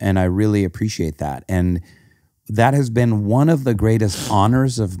words, and I really appreciate that. And that has been one of the greatest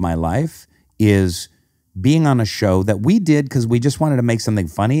honors of my life, is being on a show that we did because we just wanted to make something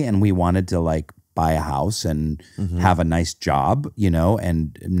funny, and we wanted to like buy a house and have a nice job,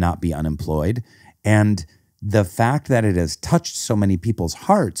 and not be unemployed. And the fact that it has touched so many people's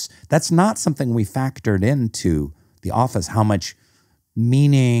hearts, that's not something we factored into The Office, how much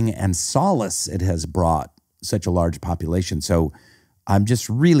meaning and solace it has brought such a large population. So I'm just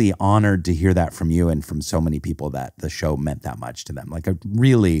really honored to hear that from you and from so many people, that the show meant that much to them. Like, I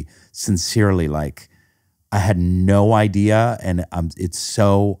really sincerely, like, I had no idea, and it's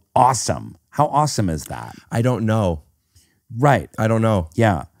so awesome. How awesome is that? I don't know. Right. I don't know.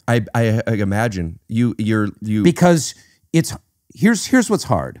 Yeah. I imagine you because here's what's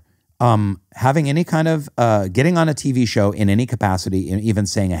hard. Having any kind of getting on a TV show in any capacity, and even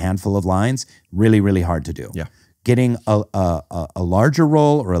saying a handful of lines, really, really hard to do. Yeah. Getting a larger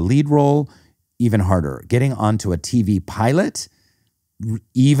role or a lead role, even harder. Getting onto a TV pilot,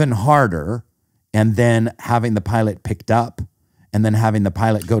 even harder. And then having the pilot picked up, and then having the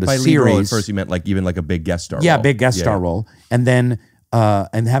pilot go to By series. lead role at first, you meant like even like a big guest star Yeah, role. big guest star role. And then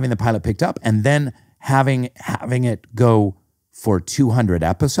and having the pilot picked up, and then having it go for 200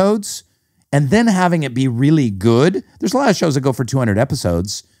 episodes, and then having it be really good. There's a lot of shows that go for 200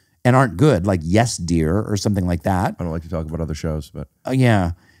 episodes and aren't good, like Yes Dear or something like that. I don't like to talk about other shows, but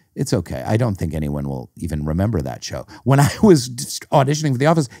yeah, it's okay. I don't think anyone will even remember that show. When I was auditioning for The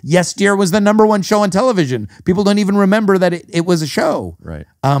Office, Yes Dear was the #1 show on television. People don't even remember that it was a show. Right.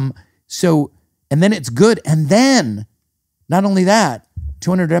 So, and then it's good. And then, not only that,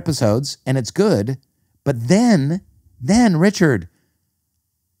 200 episodes, and it's good, but then Richard,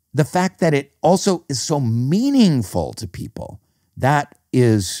 the fact that it also is so meaningful to people, that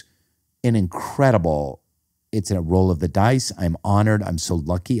is an incredible, it's a roll of the dice. I'm honored. I'm so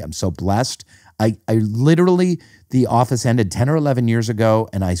lucky. I'm so blessed. I literally, The Office ended 10 or 11 years ago,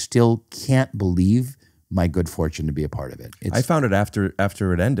 and I still can't believe my good fortune to be a part of it. I found it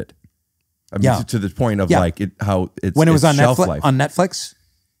after it ended. I mean, to the point of like how it's when it was on shelf Netflix. life. On Netflix.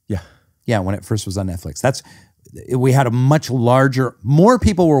 Yeah, when it first was on Netflix. We had a much larger. More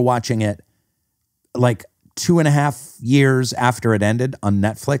people were watching it, like 2.5 years after it ended on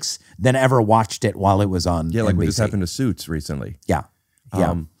Netflix, than ever watched it while it was on. Yeah, like NBC. what just happened to Suits recently. Yeah,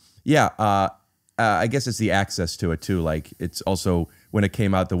 I guess it's the access to it too. Like, it's also, when it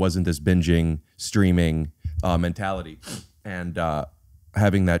came out, there wasn't this binging, streaming mentality, and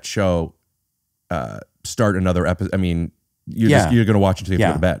having that show start another episode. I mean, you're going to watch until you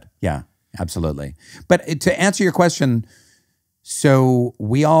go to bed. Yeah, absolutely. But to answer your question, so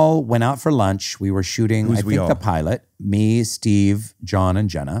we all went out for lunch. We were shooting, the pilot. Me, Steve, John, and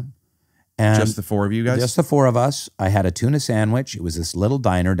Jenna. And just the four of you guys? Just the four of us. I had a tuna sandwich. It was this little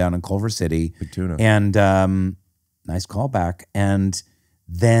diner down in Culver City. Big tuna. And nice callback. And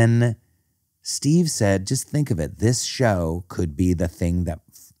then Steve said, just think of it. This show could be the thing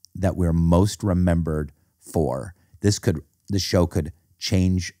that we're most remembered for. This show could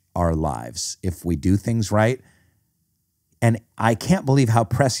change our lives if we do things right. And I can't believe how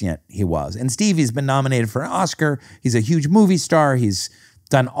prescient he was. And Stevie's been nominated for an Oscar. He's a huge movie star. He's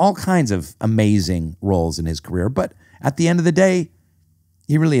done all kinds of amazing roles in his career. But at the end of the day,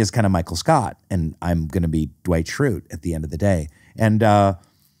 he really is kind of Michael Scott. And I'm going to be Dwight Schrute at the end of the day. And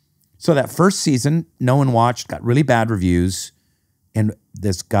so that first season, no one watched, got really bad reviews. And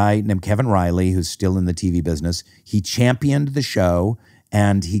this guy named Kevin Riley, who's still in the TV business, he championed the show.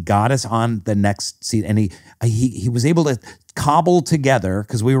 And he got us on the next season, and he was able to cobble together,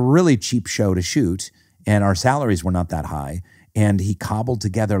 because we were a really cheap show to shoot, and our salaries were not that high. And he cobbled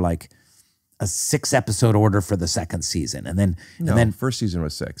together like a 6-episode order for the second season, and then first season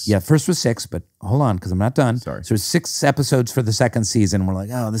was 6. Yeah, first was 6, but hold on, because I'm not done. Sorry. So 6 episodes for the second season. We're like,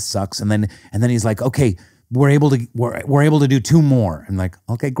 oh, this sucks, and then he's like, okay, we're able to do 2 more. And like,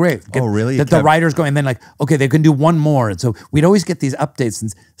 okay, great. Oh, really? The writer's going, and then like, okay, they can do 1 more. And so we'd always get these updates,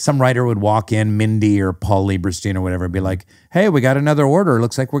 and some writer would walk in, Mindy or Paul Lieberstein or whatever, and be like, hey, we got another order.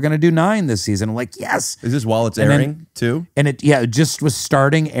 Looks like we're going to do 9 this season. I'm like, yes. Is this while it's airing too? And it just was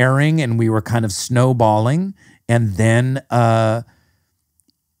starting airing, and we were kind of snowballing. And then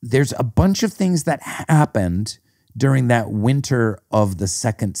there's a bunch of things that happened during that winter of the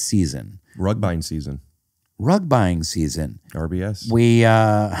second season. Rug buying season. RBS. We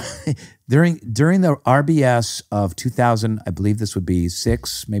during the RBS of 2000, I believe this would be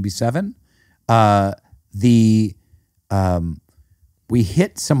 6, maybe 7. We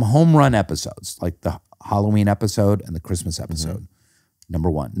hit some home run episodes, like the Halloween episode and the Christmas episode.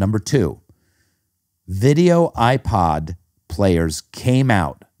 Number 1. Number 2, video iPod players came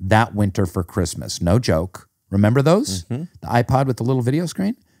out that winter for Christmas. No joke. Remember those? The iPod with the little video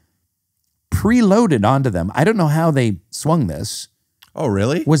screen? Preloaded onto them. I don't know how they swung this. Oh,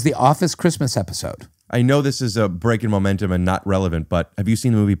 really? Was the Office Christmas episode. I know this is a break in momentum and not relevant, but have you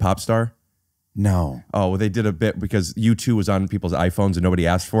seen the movie Popstar? No. Oh, well, they did a bit because U2 was on people's iPhones and nobody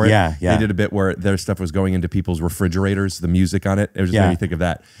asked for it. Yeah. They did a bit where their stuff was going into people's refrigerators, the music on it. It just made me think of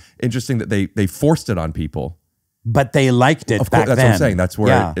that. Interesting that they forced it on people. But they liked it Of back course, that's then. what I'm saying. That's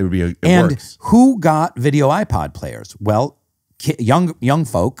where it would be. It works. Who got video iPod players? Well, young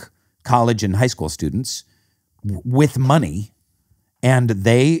folk, college and high school students with money, and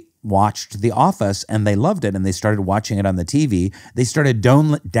they watched The Office and they loved it and they started watching it on the TV. They started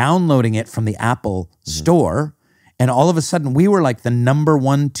downloading it from the Apple store, and all of a sudden we were like the number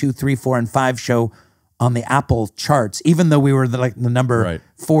 1, 2, 3, 4, and 5 show on the Apple charts, even though we were the number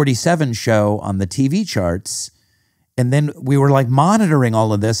 47 show on the TV charts. And then we were like monitoring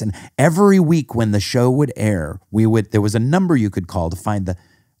all of this, and every week when the show would air, there was a number you could call to find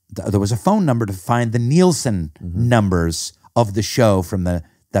there was a phone number to find the Nielsen numbers of the show from the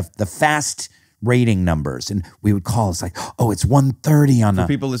fast rating numbers, and we would call. It's like, oh, it's 130 on For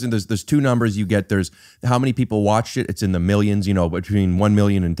people listening, there's two numbers you get. There's how many people watched it. It's in the millions, between 1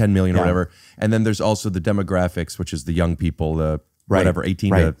 million and 10 million or whatever. And then there's also the demographics, which is the young people, the whatever,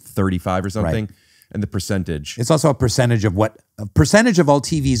 18 to 35 or something. Right. And the percentage. It's also a percentage of all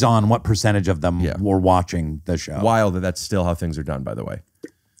TVs on, what percentage of them were watching the show. Wild that's still how things are done, by the way.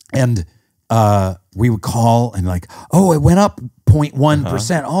 And we would call and like, oh, it went up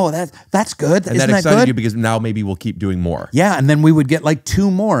 0.1%. Oh, that's good. And Isn't that excited good? you because now maybe we'll keep doing more. Yeah, and then we would get like 2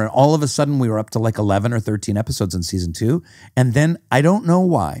 more. And all of a sudden we were up to like 11 or 13 episodes in season 2. And then I don't know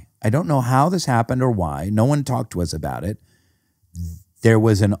why. I don't know how this happened or why. No one talked to us about it. There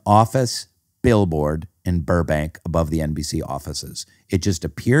was an Office billboard in Burbank above the NBC offices. It just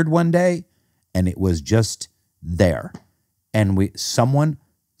appeared one day and it was just there. And someone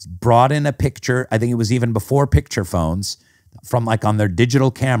brought in a picture. I think it was even before picture phones, from like on their digital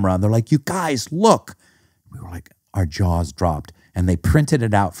camera. And they're like, you guys, look. We were like, our jaws dropped. And they printed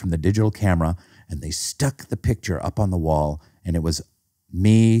it out from the digital camera and they stuck the picture up on the wall. And it was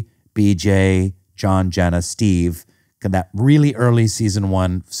me, BJ, John, Jenna, Steve, that really early season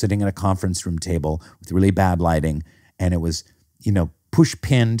 1, sitting at a conference room table with really bad lighting. And it was, push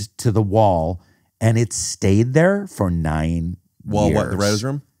pinned to the wall. And it stayed there for 9 Wall years. what, the writer's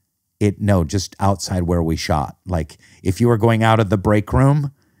room? No, just outside where we shot. Like if you were going out of the break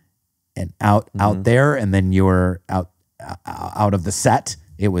room and out there, and then you were out of the set,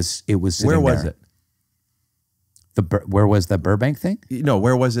 it was sitting Where was there. it? Where was the Burbank thing? No,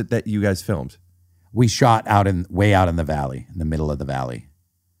 where was it that you guys filmed? We shot way out in the valley, in the middle of the valley.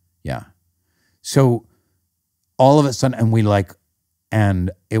 Yeah. So all of a sudden,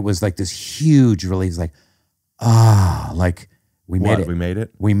 and it was like this huge release, like, we made it. We made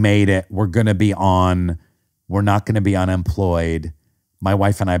it? We made it. We're going to be on. We're not going to be unemployed. My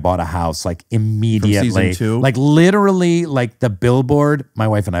wife and I bought a house like immediately. From season 2? Like literally like the billboard, my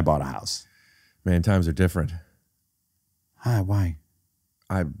wife and I bought a house. Man, times are different. Why?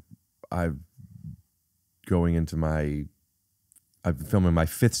 I'm filming my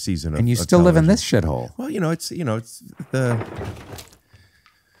 5th season of And you still live in this shithole. Well, it's the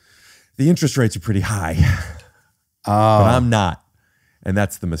interest rates are pretty high. But I'm not. And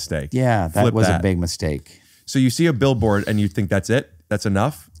that's the mistake. Yeah, that was a big mistake. So you see a billboard and you think that's it? That's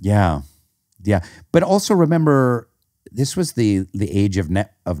enough? Yeah. Yeah. But also remember, this was the age of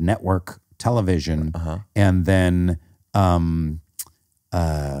network television. And then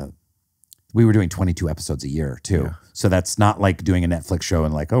we were doing 22 episodes a year too. Yeah. So that's not like doing a Netflix show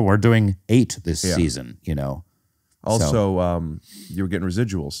and like, oh, we're doing 8 this season, Also, you were getting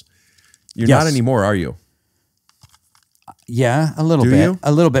residuals. You're not anymore, are you? Yeah, a little bit.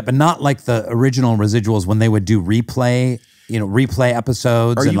 A little bit, but not like the original residuals when they would do replay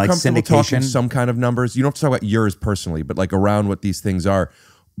episodes and like syndication. Are you comfortable talking some kind of numbers? You don't have to talk about yours personally, but like around what these things are.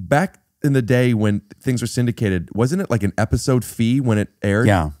 Back in the day when things were syndicated, wasn't it like an episode fee when it aired?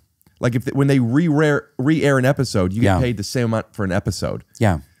 Yeah. Like when they re-air an episode, you get paid the same amount for an episode.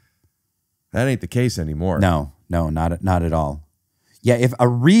 Yeah. That ain't the case anymore. No, not at all. Yeah, if a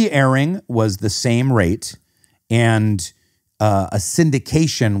re-airing was the same rate and a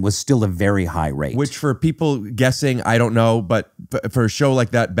syndication was still a very high rate. Which for people guessing, I don't know, but for a show like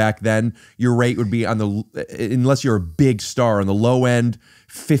that back then, your rate would be unless you're a big star, on the low end,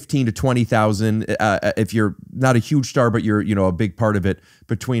 15 to 20,000. If you're not a huge star, but you're a big part of it,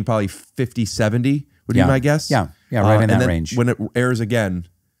 between probably 50, 70 would be my guess. Yeah, right in that range. When it airs again,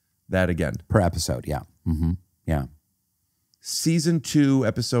 that again. Per episode, yeah. Mm-hmm. Yeah. Season 2,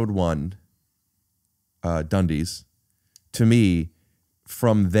 episode 1, Dundies, to me,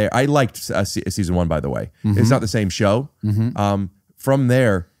 from there, I liked season 1, by the way. It's not the same show. From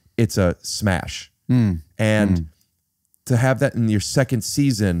there, it's a smash. And to have that in your second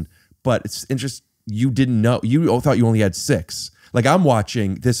season, but it's interesting, you didn't know, you all thought you only had 6. Like I'm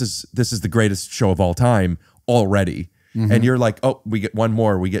watching, this is the greatest show of all time already. And you're like, oh, we get 1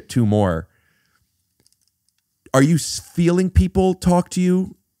 more, we get 2 more. Are you feeling people talk to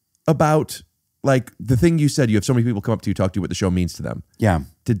you about, like the thing you said, you have so many people come up to you, talk to you what the show means to them. Yeah.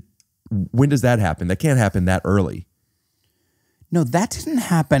 When does that happen? That can't happen that early. No, that didn't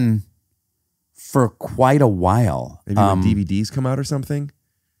happen for quite a while. Maybe when DVDs come out or something?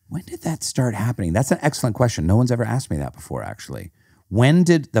 When did that start happening? That's an excellent question. No one's ever asked me that before, actually. When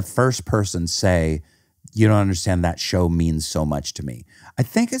did the first person say, you don't understand, that show means so much to me? I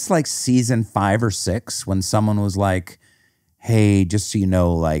think it's like season 5 or 6 when someone was like, hey, just so you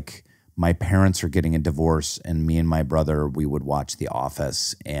know, like my parents are getting a divorce and me and my brother, we would watch The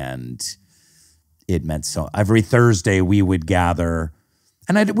Office and it meant so. Every Thursday we would gather.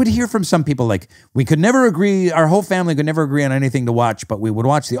 And I would hear from some people like, we could never agree, our whole family could never agree on anything to watch, but we would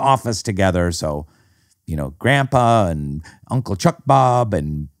watch The Office together. So, you know, Grandpa and Uncle Chuck Bob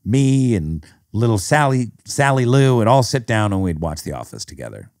and me and little Sally Lou would all sit down and we'd watch The Office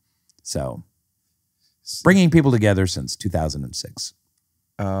together. So, bringing people together since 2006.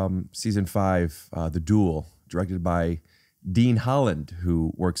 Season 5, The Duel, directed by Dean Holland,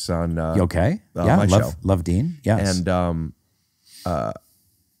 who works on you okay? Yeah, my show. Love Dean. Yes. And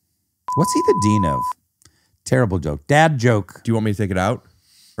what's he the dean of? Terrible joke. Dad joke. Do you want me to take it out?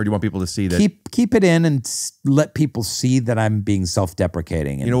 Or do you want people to see that? Keep it in and let people see that I'm being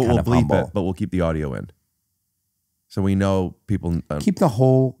self-deprecating and you know what, kind we'll of bleep humble. it, but we'll keep the audio in. So we know people... keep the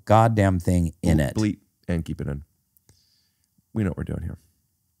whole goddamn thing in it. Bleep and keep it in. We know what we're doing here.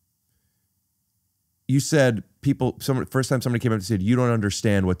 You said first time somebody came up and said, you don't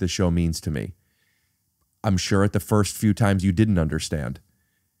understand what this show means to me. I'm sure at the first few times you didn't understand.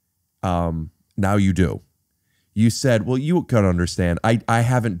 Now you do. You said, well, you could understand. I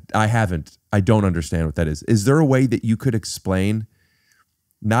don't understand what that is. Is there a way that you could explain,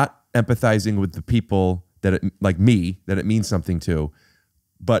 not empathizing with the people that like me, that it means something to,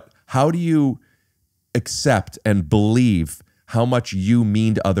 but how do you accept and believe how much you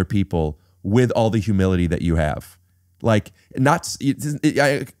mean to other people with all the humility that you have? Like, I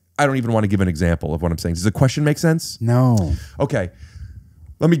don't even want to give an example of what I'm saying. Does the question make sense? No. Okay.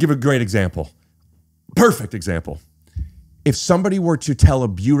 Let me give a great example. Perfect example. If somebody were to tell a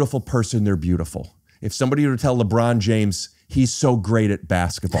beautiful person they're beautiful, if somebody were to tell LeBron James he's so great at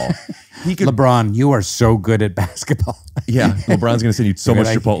basketball, he could. LeBron, you are so good at basketball. Yeah, LeBron's going to send you so much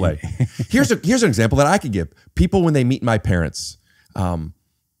Chipotle. Here's an example that I could give. People, when they meet my parents are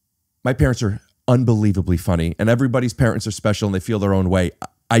unbelievably funny, and everybody's parents are special and they feel their own way.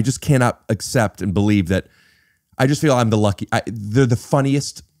 I just cannot accept and believe that. I just feel I'm the lucky. They're the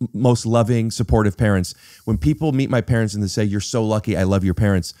funniest, most loving, supportive parents. When people meet my parents and they say, you're so lucky, I love your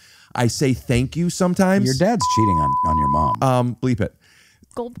parents, I say thank you sometimes. Your dad's cheating on your mom. Bleep it.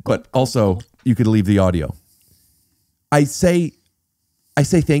 But also, you could leave the audio. I say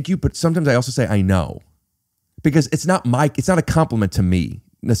thank you, but sometimes I also say I know. Because it's not a compliment to me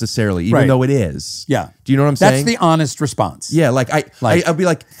necessarily, even though it is. Yeah. Do you know what I'm saying? That's the honest response. Yeah, I'll be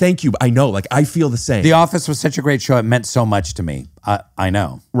like, thank you. I know, like I feel the same. The Office was such a great show. It meant so much to me. I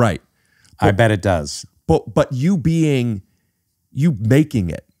know. Right. I bet it does. But you making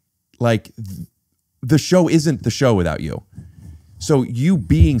it, like the show isn't the show without you. So you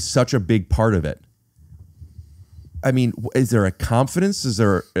being such a big part of it. I mean, is there a confidence? Is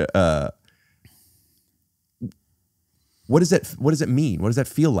there what does it mean? What does that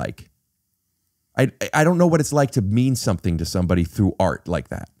feel like? I don't know what it's like to mean something to somebody through art like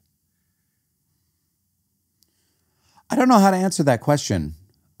that. I don't know how to answer that question.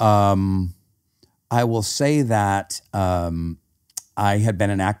 I will say that I had been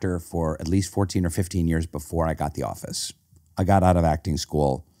an actor for at least 14 or 15 years before I got The Office. I got out of acting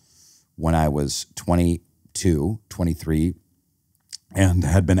school when I was 22, 23, and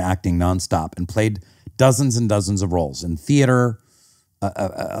had been acting nonstop and played dozens and dozens of roles in theater,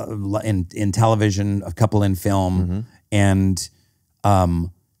 in television, a couple in film, and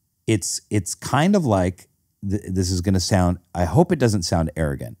it's kind of like this is going to sound. I hope it doesn't sound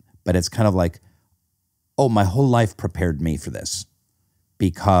arrogant, but it's kind of like, oh, my whole life prepared me for this,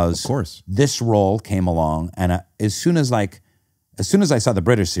 because of course this role came along, and as soon as I saw the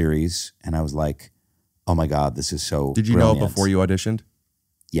British series, and I was like, oh my God, this is so. Did you brilliant. know before you auditioned?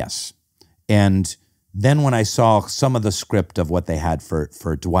 Yes. And then when I saw some of the script of what they had for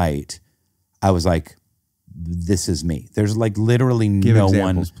Dwight, I was like, this is me. There's like literally Give no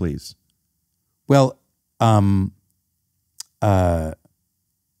examples, one. please. Well, there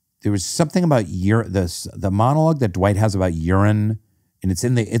was something about the monologue that Dwight has about urine, and it's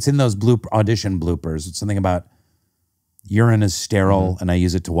in those audition bloopers. It's something about urine is sterile, and I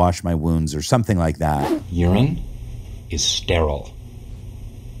use it to wash my wounds, or something like that. Urine is sterile.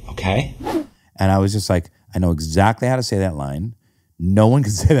 Okay? And I was just like, I know exactly how to say that line. No one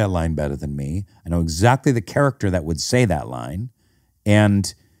can say that line better than me. I know exactly the character that would say that line,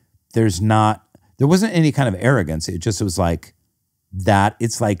 and there wasn't any kind of arrogance. It was like that.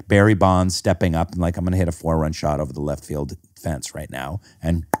 It's like Barry Bonds stepping up and like, I'm going to hit a 4-run shot over the left field fence right now.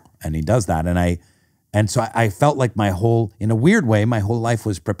 And he does that. And so I felt like in a weird way, my whole life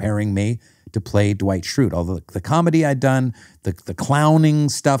was preparing me to play Dwight Schrute. All the comedy I'd done, the clowning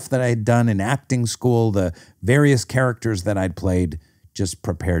stuff that I'd done in acting school, the various characters that I'd played just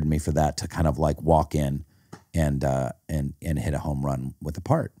prepared me for that, to kind of like walk in and hit a home run with the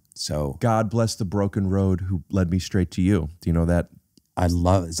part. So God bless the broken road who led me straight to you. Do you know that? I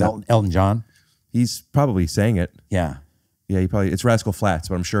love it. Is that Elton John? He's probably saying it. Yeah. Yeah, it's Rascal Flatts,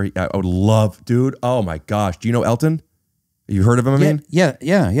 but I'm sure I would love, dude. Oh my gosh. Do you know Elton? You heard of him, I mean? Yeah.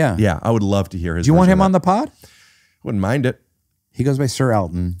 Yeah, I would love to hear his Do you want version him of on that. the pod? Wouldn't mind it. He goes by Sir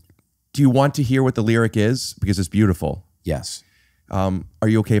Elton. Do you want to hear what the lyric is? Because it's beautiful. Yes. Are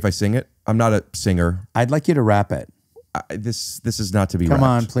you okay if I sing it? I'm not a singer. I'd like you to rap it. This is not to be Come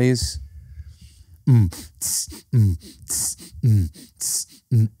rapped. on, please. I'll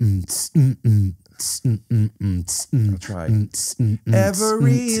try.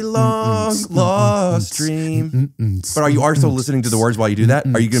 Every long lost dream. But are you also listening to the words while you do that?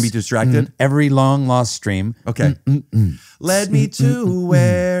 Are you going to be distracted? Every long lost stream. Okay. Led me to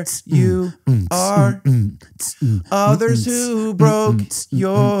where you are. Others who broke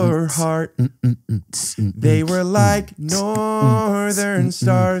your heart. They were like northern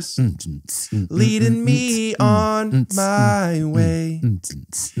stars, leading me on my way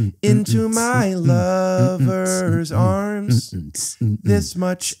into my lover's arms. This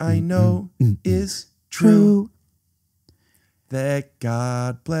much I know is true, that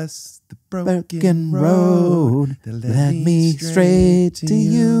God bless the broken road that led me straight to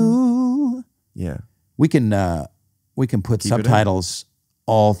you. Yeah. We can put Keep it in. subtitles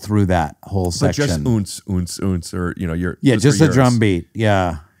all through that whole But section. just oonce, or your just for a yours. drum beat.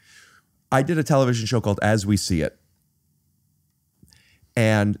 Yeah. I did a television show called As We See It.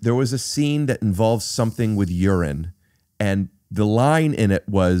 And there was a scene that involves something with urine. And the line in it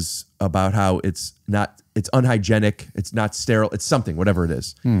was about how it's unhygienic, it's not sterile, it's something, whatever it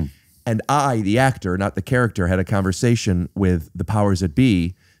is. And I, the actor, not the character, had a conversation with the powers that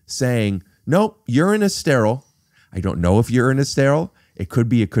be saying, nope, urine is sterile. I don't know if urine is sterile. It could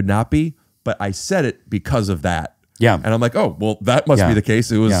be, it could not be. But I said it because of that. Yeah. And I'm like, oh, well, that must be the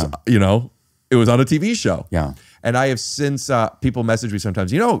case. It was, it was on a TV show. Yeah. And I have since, people message me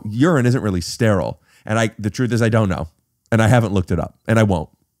sometimes, urine isn't really sterile. And the truth is I don't know. And I haven't looked it up. And I won't.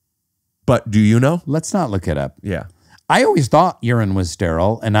 But do you know? Let's not look it up. Yeah. I always thought urine was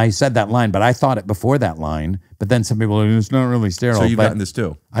sterile, and I said that line, but I thought it before that line. But then some people, it's not really sterile. So you've but gotten this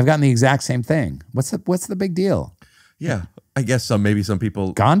too? I've gotten the exact same thing. What's the big deal? Yeah. I guess maybe some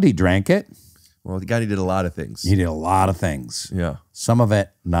people. Gandhi drank it. Well, Gandhi did a lot of things. He did a lot of things. Yeah. Some of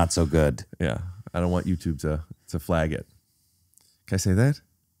it, not so good. Yeah. I don't want YouTube to flag it. Can I say that?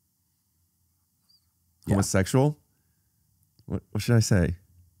 Yeah. Homosexual? What should I say?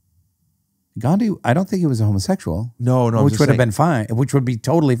 Gandhi, I don't think he was a homosexual. No. Which would have been fine. Which would be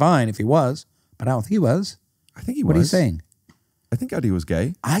totally fine if he was. But I don't think he was. I think he What was. are you saying? I think Gandhi was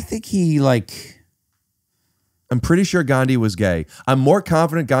gay. I think he I'm pretty sure Gandhi was gay. I'm more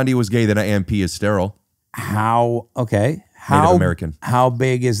confident Gandhi was gay than I am P is sterile. Native American. How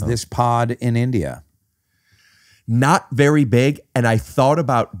big is this pod in India? Not very big. And I thought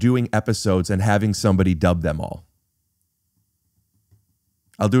about doing episodes and having somebody dub them all.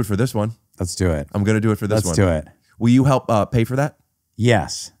 I'll do it for this one. Let's do it. I'm going to do it for this one. Let's do it. Will you help pay for that?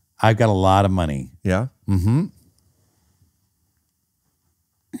 Yes. I've got a lot of money. Yeah? Mm-hmm.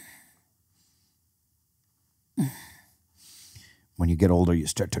 When you get older, you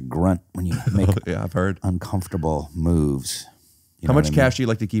start to grunt when you make Yeah, I've heard. uncomfortable moves. You How know much what I cash do you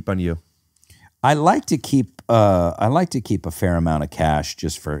like to keep on you? I like to keep a fair amount of cash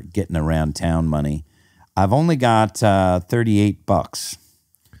just for getting around town money. I've only got $38.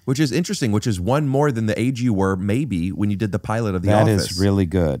 Which is interesting, which is one more than the age you were maybe when you did the pilot of The That Office. is really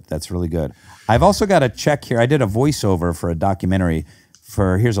good. That's really good. I've also got a check here. I did a voiceover for a documentary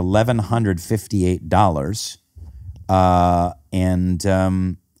here's $1,158. And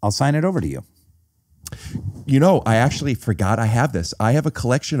I'll sign it over to you. You know, I actually forgot I have this. I have a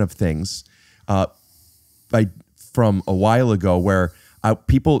collection of things from a while ago where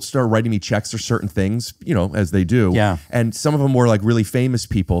people started writing me checks for certain things, you know, as they do. Yeah. And some of them were like really famous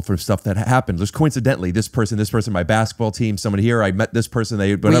people for stuff that happened. Just coincidentally, this person, my basketball team, somebody here, I met this person.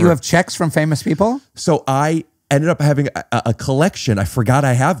 Whatever. Wait, you have checks from famous people? So I ended up having a collection. I forgot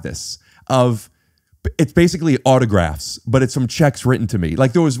I have this of. It's basically autographs, but it's some checks written to me.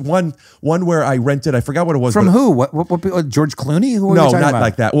 Like there was one where I rented. I forgot what it was. From who? What George Clooney? Who? No, not about?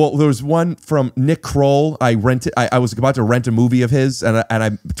 Like that. Well, there was one from Nick Kroll. I rented. I was about to rent a movie of his, and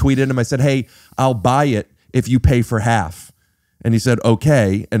I tweeted him. I said, "Hey, I'll buy it if you pay for half." And he said,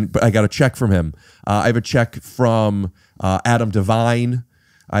 "Okay." But I got a check from him. I have a check from Adam Devine.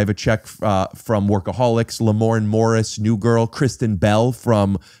 I have a check from Workaholics, Lamorne Morris, New Girl, Kristen Bell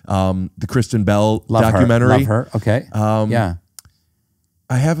from the Kristen Bell documentary. Love her. Okay. Yeah.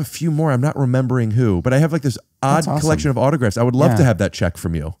 I have a few more. I'm not remembering who, but I have like this odd collection of autographs. I would love to have that check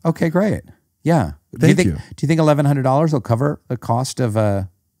from you. Okay, great. Yeah. Thank you. Do you think $1,100 will cover the cost of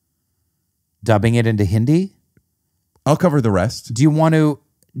dubbing it into Hindi? I'll cover the rest. Do you want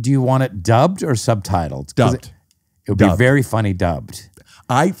it dubbed or subtitled? Dubbed. It would be very funny dubbed.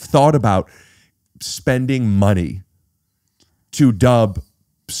 I thought about spending money to dub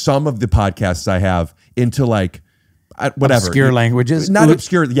some of the podcasts I have into like whatever. Obscure languages? Not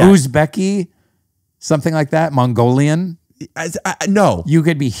obscure, yeah. Uzbeki? Something like that? Mongolian? No. You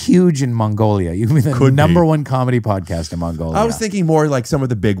could be huge in Mongolia. You could be the number one comedy podcast in Mongolia. I was thinking more like some of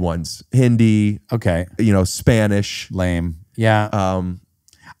the big ones. Hindi. Okay. You know, Spanish. Lame. Yeah.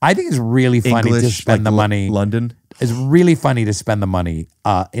 I think it's really funny English, to spend the money. London. It's really funny to spend the money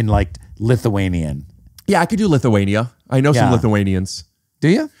in like Lithuanian. Yeah, I could do Lithuania. I know some Lithuanians. Do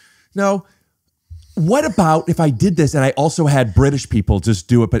you? No. What about if I did this and I also had British people just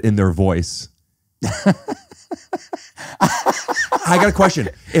do it, but in their voice? I got a question.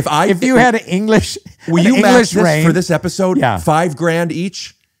 If you had an English, will you match this Rainn for this episode? Yeah. $5,000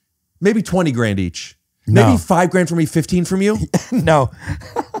 each, maybe 20 grand each. No. Maybe $5,000 from me, 15 from you. No.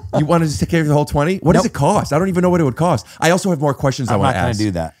 You want to just take care of the whole 20? What does it cost? I don't even know what it would cost. I also have more questions I want to ask. I'm not going to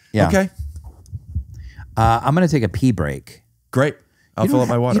do that. Yeah. Okay. I'm going to take a pee break. Great. I'll fill up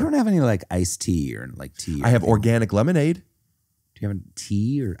my water. You don't have any like iced tea or like tea? I have organic lemonade. Do you have a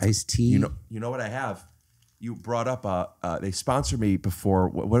tea or iced tea? You know what I have? You brought up, they sponsored me before.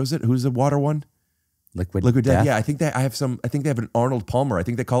 What was it? Who's the water one? Liquid Death. Yeah, I think they have an Arnold Palmer. I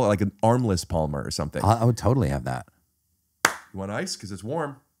think they call it like an armless Palmer or something. I would totally have that. You want ice? Because it's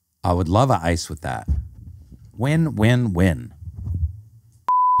warm. I would love an ice with that. Win, win, win.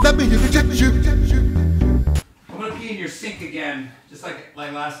 Let me check you. I'm gonna pee in your sink again, just like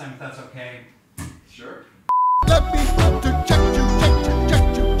last time, if that's okay. Sure. Let me check you.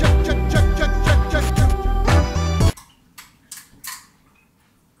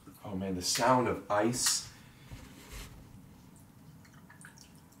 Oh man, the sound of ice.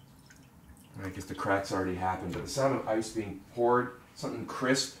 I guess the crack's already happened, but the sound of ice being poured, something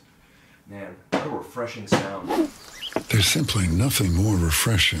crisp, man, what a refreshing sound. There's simply nothing more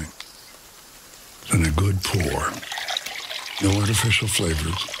refreshing than a good pour. No artificial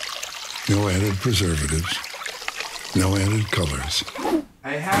flavors, no added preservatives, no added colors.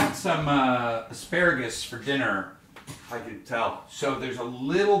 I had some asparagus for dinner. I can tell. So there's a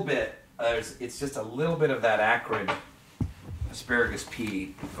little bit, it's just a little bit of that acrid asparagus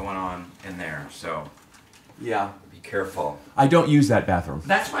pea going on in there. So yeah, be careful. I don't use that bathroom.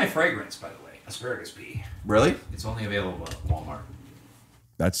 That's my fragrance, by the way, asparagus pea. Really? It's only available at Walmart.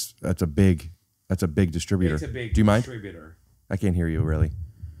 That's a big distributor. It's a big Do you mind? distributor. I can't hear you really.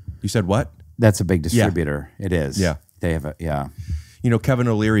 You said what? That's a big distributor. Yeah. It is. Yeah. They have a, You know, Kevin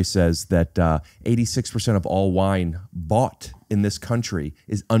O'Leary says that 86% of all wine bought in this country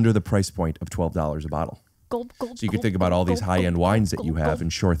is under the price point of $12 a bottle. So you can think about all these high-end wines that you have,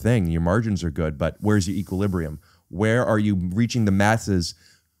 and sure thing, your margins are good, but where's your equilibrium? Where are you reaching the masses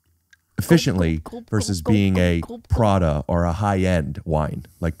efficiently versus being a Prada or a high-end wine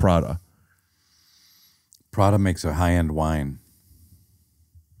like Prada? Prada makes a high-end wine.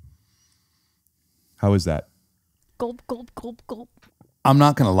 How is that? I'm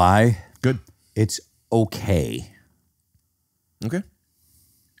not going to lie. Good. It's okay. Okay.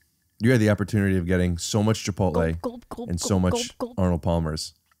 You had the opportunity of getting so much Chipotle and so much Arnold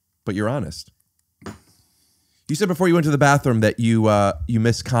Palmer's, but you're honest. You said before you went to the bathroom that you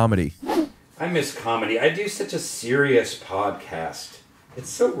miss comedy. I miss comedy. I do such a serious podcast. It's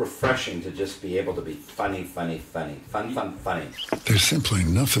so refreshing to just be able to be funny. There's simply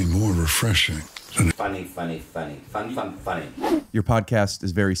nothing more refreshing than Funny. Your podcast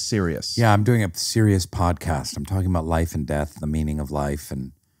is very serious. Yeah, I'm doing a serious podcast. I'm talking about life and death, the meaning of life,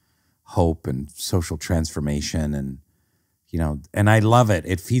 and hope, and social transformation, and and I love it.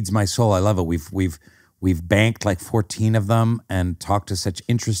 It feeds my soul. I love it. We've banked like 14 of them and talked to such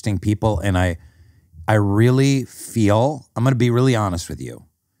interesting people, and I really feel, I'm going to be really honest with you.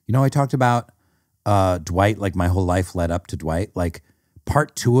 I talked about Dwight, like my whole life led up to Dwight. Like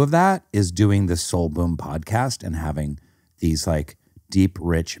part 2 of that is doing this Soul Boom podcast and having these like deep,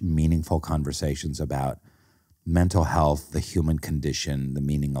 rich, meaningful conversations about mental health, the human condition, the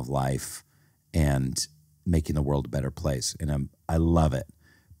meaning of life, and making the world a better place. And I love it.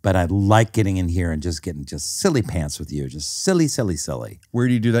 But I like getting in here and just getting silly pants with you, just silly. Where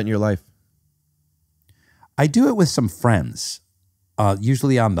do you do that in your life? I do it with some friends,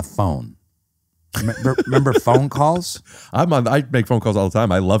 usually on the phone. Remember phone calls? I make phone calls all the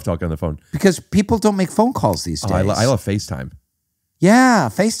time. I love talking on the phone. Because people don't make phone calls these days. I love FaceTime. Yeah,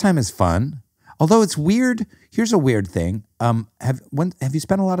 FaceTime is fun. Although it's weird. Here's a weird thing. Have you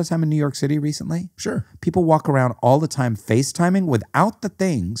spent a lot of time in New York City recently? Sure. People walk around all the time FaceTiming without the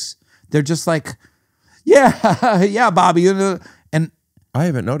things. They're just like, yeah, Bobby. And I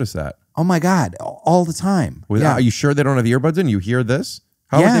haven't noticed that. Oh my God, all the time. Are you sure they don't have earbuds in? You hear this?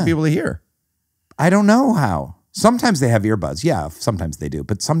 How would they be able to hear? I don't know how. Sometimes they have earbuds. Yeah, sometimes they do.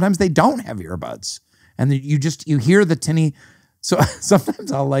 But sometimes they don't have earbuds. And you hear the tinny. So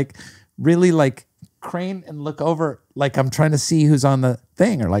sometimes I'll really crane and look over like I'm trying to see who's on the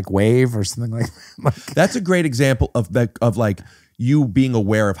thing, or like wave or something like that. That's a great example of like you being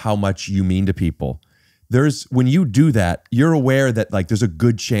aware of how much you mean to people. When you do that, you're aware that like there's a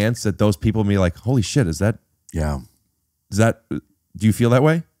good chance that those people may be like, holy shit, is that? Yeah. Do you feel that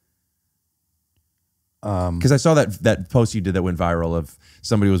way? Because I saw that post you did that went viral of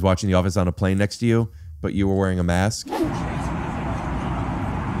somebody was watching The Office on a plane next to you, but you were wearing a mask.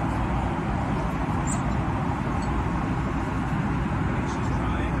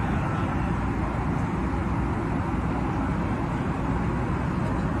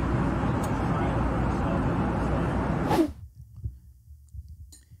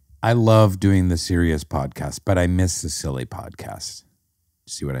 I love doing the serious podcast, but I miss the silly podcast.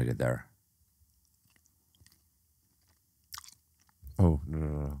 See what I did there? Oh,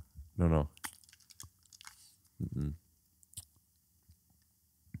 no. Mm-mm.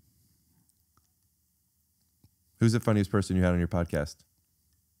 Who's the funniest person you had on your podcast?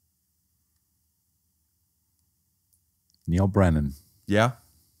 Neil Brennan. Yeah?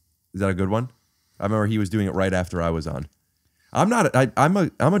 Is that a good one? I remember he was doing it right after I was on. I'm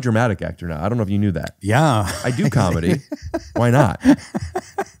a dramatic actor now. I don't know if you knew that. Yeah. I do comedy. Why not?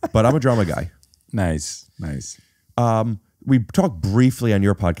 But I'm a drama guy. Nice. We talked briefly on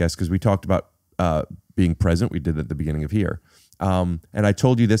your podcast because we talked about being present. We did that at the beginning of here. And I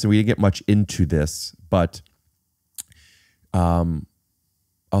told you this, and we didn't get much into this, but I'll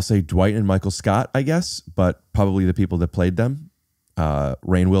say Dwight and Michael Scott, I guess, but probably the people that played them,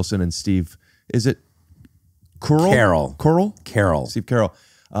 Rainn Wilson and Steve, is it Carroll? Steve Carroll.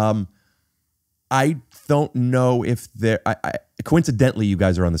 I don't know if they're... coincidentally, you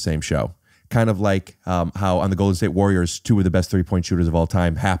guys are on the same show. Kind of like how on the Golden State Warriors, 2 of the best 3-point shooters of all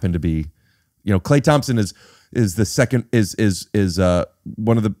time happen to be... Klay Thompson is the second... is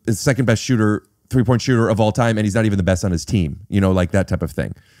one of the second best 3-point shooter of all time, and he's not even the best on his team. Like that type of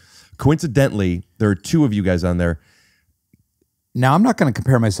thing. Coincidentally, there are 2 of you guys on there. Now, I'm not going to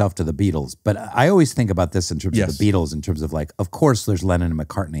compare myself to the Beatles, but I always think about this in terms of the Beatles, in terms of of course, there's Lennon and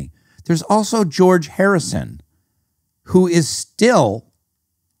McCartney. There's also George Harrison, who is still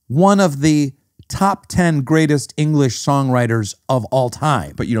one of the top 10 greatest English songwriters of all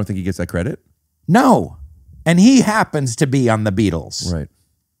time. But you don't think he gets that credit? No. And he happens to be on the Beatles. Right.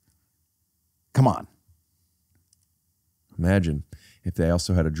 Come on. Imagine if they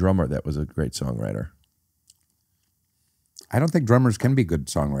also had a drummer that was a great songwriter. I don't think drummers can be good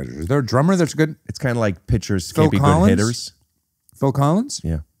songwriters. Is there a drummer that's good? It's kind of like pitchers can't be good hitters. Phil Collins?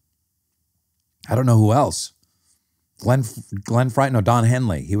 Yeah. I don't know who else. Glenn Fry? No, Don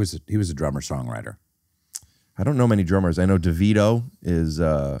Henley. He was a drummer songwriter. I don't know many drummers. I know DeVito is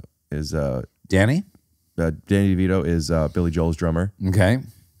Danny? Danny DeVito is Billy Joel's drummer. Okay.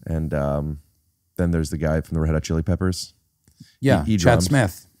 And then there's the guy from the Red Hot Chili Peppers. Yeah, he Chad drummed.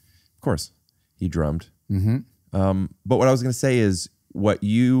 Smith. Of course. He drummed. Mm-hmm. But what I was going to say is what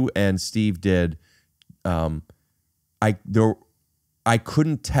you and Steve did, I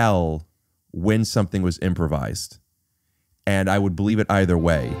couldn't tell when something was improvised. and I would believe it either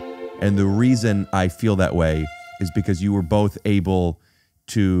way. And the reason I feel that way is because you were both able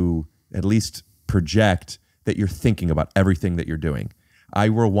to at least project that you're thinking about everything that you're doing. I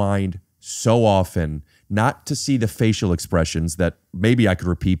rewind so often, not to see the facial expressions that maybe I could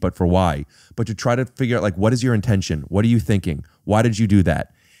repeat, but for why, but to try to figure out, like, what is your intention? What are you thinking? Why did you do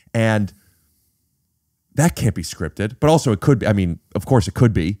that? And that can't be scripted, but also it could be. I mean, of course it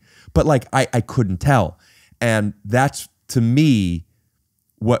could be, but like I couldn't tell. And that's, to me,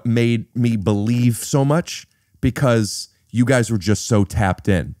 what made me believe so much, because you guys were just so tapped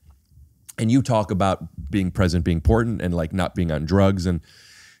in. And you talk about being present, being important, and like not being on drugs, and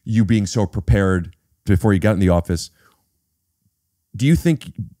you being so prepared before you got in the office. Do you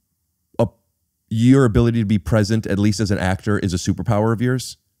think your ability to be present, at least as an actor, is a superpower of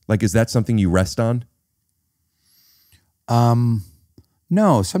yours? Like, is that something you rest on?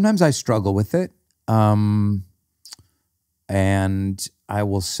 No, sometimes I struggle with it. And I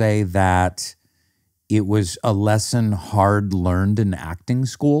will say that it was a lesson hard learned in acting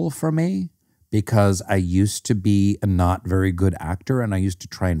school for me, because I used to be a not very good actor, and I used to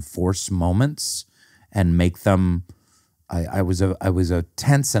try and force moments and make them. I was a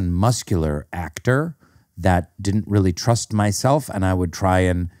tense and muscular actor that didn't really trust myself, and I would try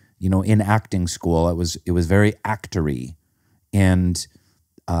and, in acting school, it was very actory, and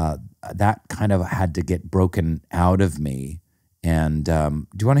that kind of had to get broken out of me. And do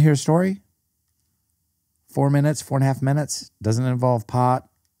you want to hear a story? 4 minutes, 4.5 minutes. Doesn't involve pot.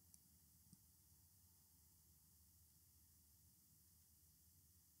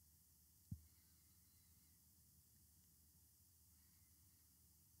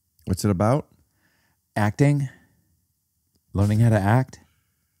 What's it about? Acting. Learning how to act.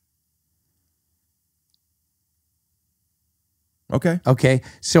 Okay.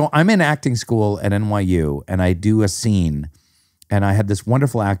 So I'm in acting school at NYU, and I do a scene, and I had this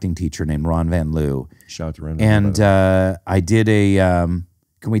wonderful acting teacher named Ron Van Loo. Shout out to Ron. And I did a.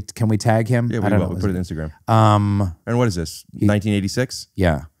 Can we tag him? Yeah, I don't know. We'll put it on Instagram. And what is this? 1986?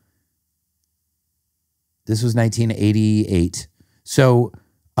 Yeah. This was 1988. So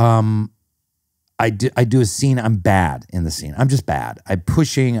I do a scene. I'm bad in the scene. I'm just bad. I'm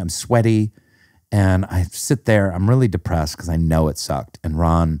pushing. I'm sweaty. And I sit there. I'm really depressed because I know it sucked. And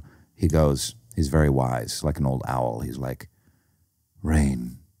Ron, he goes, he's very wise, like an old owl. He's like,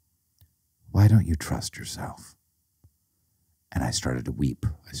 Rainn, why don't you trust yourself? And I started to weep.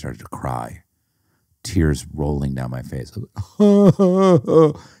 I started to cry. Tears rolling down my face.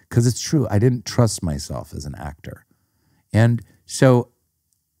 Because it's true. I didn't trust myself as an actor. And so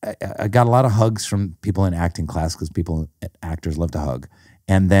I got a lot of hugs from people in acting class, because actors love to hug.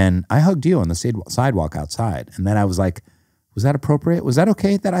 And then I hugged you on the sidewalk outside. And then I was like, was that appropriate? Was that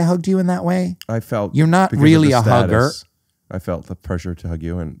okay that I hugged you in that way? I felt you're not really a hugger. I felt the pressure to hug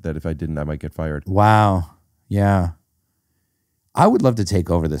you, and that if I didn't, I might get fired. Wow. Yeah. I would love to take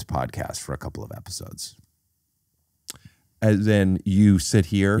over this podcast for a couple of episodes. As in, you sit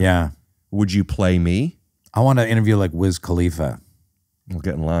here. Yeah. Would you play me? I want to interview like Wiz Khalifa. We'll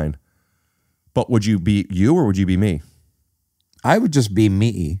get in line. But would you be you, or would you be me? I would just be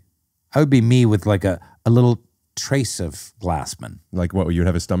me. I would be me with like a little trace of Glassman. Like what, you'd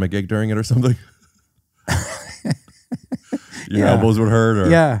have a stomach ache during it or something? Your elbows would hurt? Or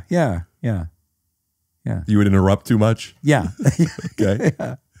Yeah. You would interrupt too much? Yeah. Okay.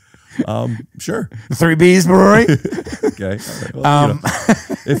 Yeah. Sure. 3 B's Brewery. Okay. Well,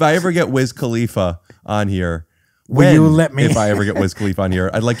 if I ever get Wiz Khalifa on here, will you let me? If I ever get Wiz Khalifa on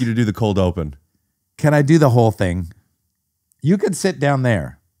here, I'd like you to do the cold open. Can I do the whole thing? You could sit down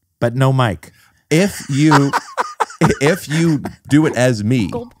there, but no mic. If you do it as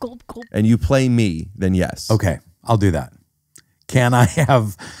me and you play me, then yes. Okay, I'll do that. Can I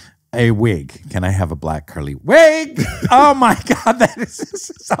have a wig? Can I have a black curly wig? Oh my God, this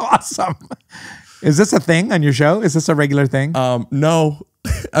is awesome. Is this a thing on your show? Is this a regular thing? No.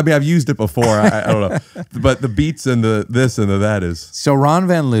 I mean, I've used it before. I don't know. But the beats and the this and the that is. So Ron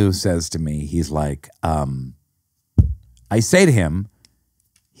Van Loo says to me, he's like, I say to him,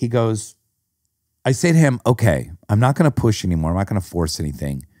 okay, I'm not going to push anymore. I'm not going to force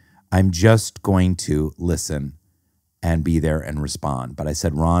anything. I'm just going to listen and be there and respond. But I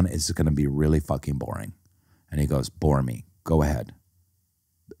said, Ron, it's going to be really fucking boring. And he goes, bore me. Go ahead.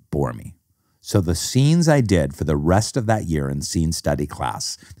 Bore me. So the scenes I did for the rest of that year in scene study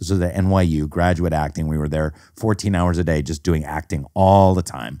class, this was at NYU, graduate acting. We were there 14 hours a day just doing acting all the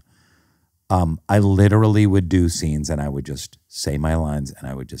time. I literally would do scenes and I would just say my lines and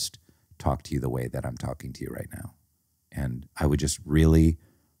I would just talk to you the way that I'm talking to you right now. And I would just really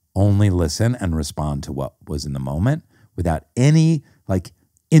only listen and respond to what was in the moment without any like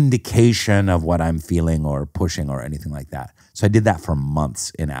indication of what I'm feeling or pushing or anything like that. So I did that for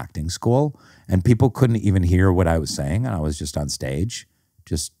months in acting school, and people couldn't even hear what I was saying, and I was just on stage.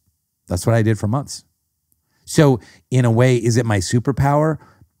 Just that's what I did for months. So in a way, is it my superpower?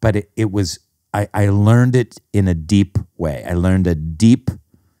 But it was, I learned it in a deep way. I learned a deep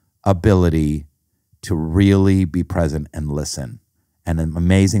ability to really be present and listen. And it's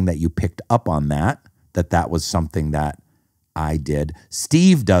amazing that you picked up on that was something that I did.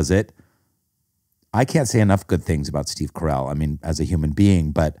 Steve does it. I can't say enough good things about Steve Carell. I mean, as a human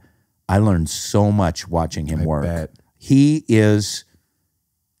being, but I learned so much watching him work. Bet. He is,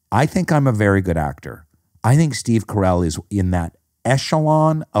 I think I'm a very good actor. I think Steve Carell is in that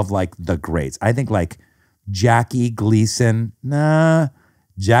echelon of like the greats. I think like Jackie Gleason,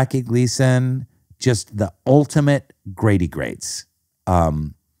 just the ultimate Grady greats.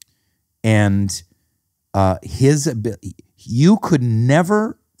 And his ability, you could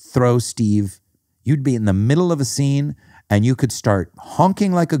never throw Steve. You'd be in the middle of a scene and you could start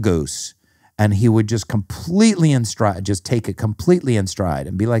honking like a goose, and he would just completely in stride, just take it completely in stride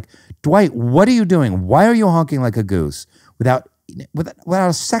and be like, Dwight, what are you doing? Why are you honking like a goose? Without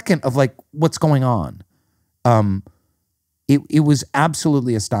a second of like, what's going on? It was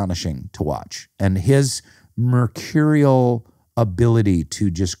absolutely astonishing to watch. And his mercurial ability to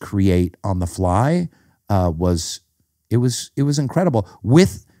just create on the fly was incredible.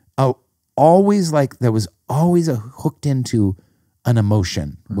 With always like, there was always a hooked into an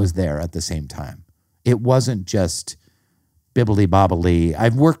emotion was there at the same time. It wasn't just bibbly bobbly.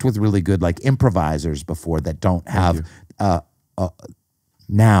 I've worked with really good like improvisers before that don't have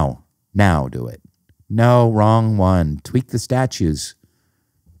now do it. No, wrong one. Tweak the statues.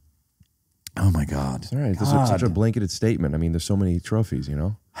 Oh my God. All right. This is such a blanketed statement. I mean, there's so many trophies, you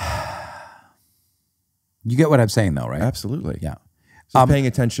know? You get what I'm saying though, right? Absolutely. Yeah. So paying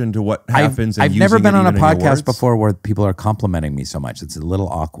attention to what happens. I've never been on a podcast before where people are complimenting me so much. It's a little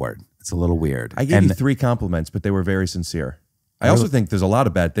awkward. It's a little weird. I gave you 3 compliments, but they were very sincere. I also think there's a lot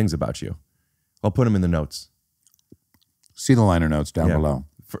of bad things about you. I'll put them in the notes. See the liner notes down below.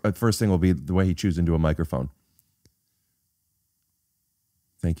 First thing will be the way he chews into a microphone.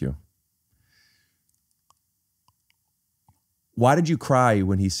 Thank you. Why did you cry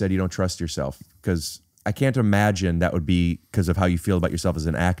when he said you don't trust yourself? Because I can't imagine that would be because of how you feel about yourself as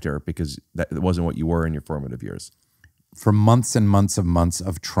an actor, because that wasn't what you were in your formative years. For months and months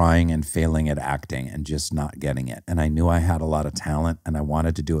of trying and failing at acting and just not getting it. And I knew I had a lot of talent and I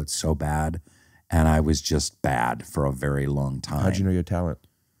wanted to do it so bad. And I was just bad for a very long time. How'd you know your talent?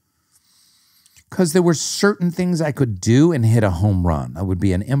 Because there were certain things I could do and hit a home run. I would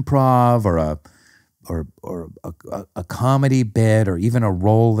be an improv or a comedy bit or even a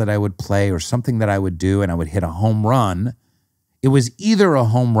role that I would play or something that I would do and I would hit a home run. It was either a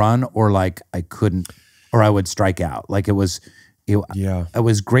home run or like I couldn't, or I would strike out. Like it was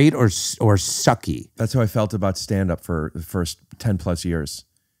great or sucky. That's how I felt about stand-up for the first 10 plus years.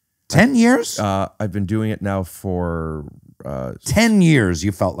 10 years? I've been doing it now for 10 years.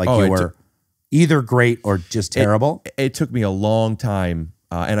 You felt like you were either great or just terrible. It took me a long time,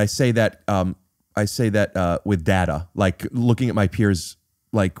 and I say that with data, like looking at my peers,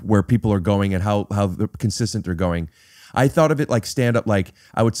 like where people are going and how consistent they're going. I thought of it like stand up. Like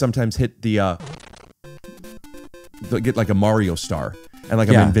I would sometimes hit get like a Mario star, and like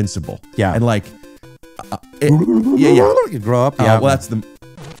I'm invincible. Yeah, and like you grow up. Yeah, well that's the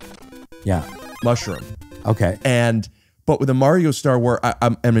mushroom. Okay, but with a Mario star where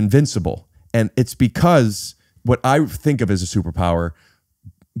I'm invincible. And it's because what I think of as a superpower,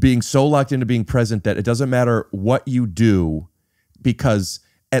 being so locked into being present that it doesn't matter what you do, because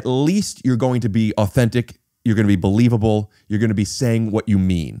at least you're going to be authentic, you're going to be believable, you're going to be saying what you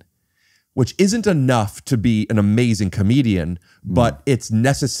mean, which isn't enough to be an amazing comedian, but it's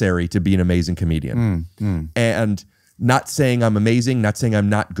necessary to be an amazing comedian. And not saying I'm amazing, not saying I'm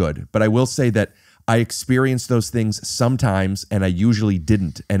not good, but I will say that I experienced those things sometimes, and I usually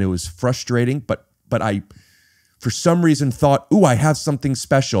didn't, and it was frustrating. But I, for some reason, thought, "Ooh, I have something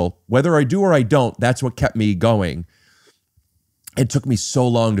special." Whether I do or I don't, that's what kept me going. It took me so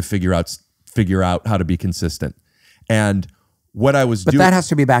long to figure out how to be consistent, and what I was doing. But that has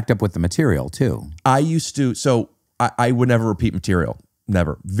to be backed up with the material too. I used to, so I would never repeat material.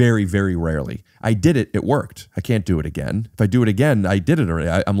 Never. Very, very rarely. I did it. It worked. I can't do it again. If I do it again, I did it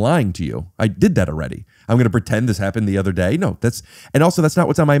already. I'm lying to you. I did that already. I'm going to pretend this happened the other day. No, and also that's not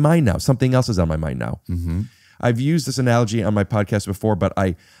what's on my mind now. Something else is on my mind now. I've used this analogy on my podcast before, but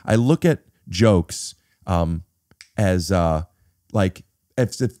I look at jokes as like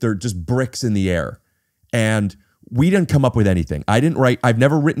if they're just bricks in the air. And we didn't come up with anything. I didn't write, I've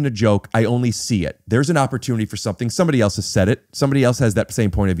never written a joke. I only see it. There's an opportunity for something. Somebody else has said it. Somebody else has that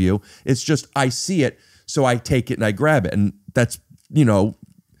same point of view. It's just, I see it, so I take it and I grab it. And that's, you know,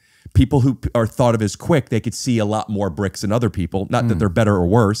 people who are thought of as quick, they could see a lot more bricks than other people. Not that they're better or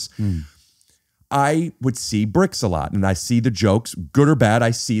worse. I would see bricks a lot, and I see the jokes, good or bad.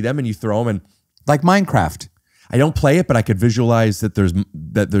 I see them, and you throw them. And like Minecraft. I don't play it, but I could visualize that there's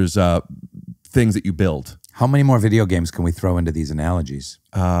things that you build. How many more video games can we throw into these analogies?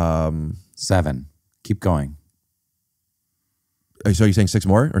 7. Keep going. So you're saying 6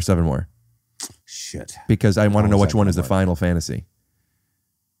 more or 7 more? Shit. Because I want to know which one is the Final Fantasy.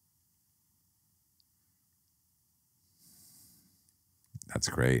 That's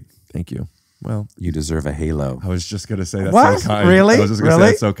great. Thank you. Well, you deserve a halo. I was just going to say that's what? So kind. Really? I was just going to say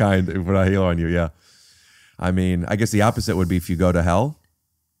that's so kind to put a halo on you. Yeah. I mean, I guess the opposite would be if you go to hell,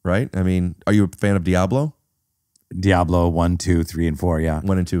 right? I mean, are you a fan of Diablo? Diablo 1, 2, 3, and 4, yeah.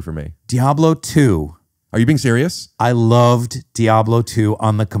 1 and 2 for me. Diablo 2. Are you being serious? I loved Diablo 2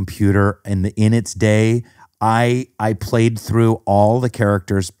 on the computer in its day. I played through all the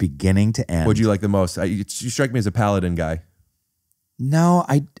characters beginning to end. What'd you like the most? You strike me as a paladin guy. No,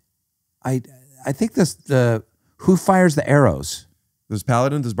 I think the who fires the arrows? There's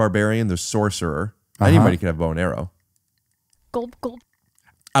paladin, there's barbarian, there's sorcerer. Anybody could have bow and arrow. Gulp, gulp.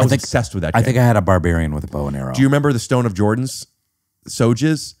 I was obsessed with that game. I think I had a barbarian with a bow and arrow. Do you remember the Stone of Jordan's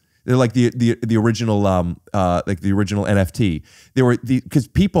Sojas? They're like the original like the original NFT. They were because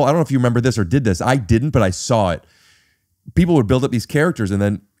people, I don't know if you remember this or did this. I didn't, but I saw it. People would build up these characters and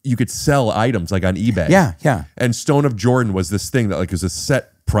then you could sell items like on eBay. Yeah, yeah. And Stone of Jordan was this thing that like was a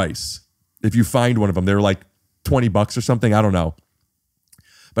set price. If you find one of them, they were like $20 or something. I don't know.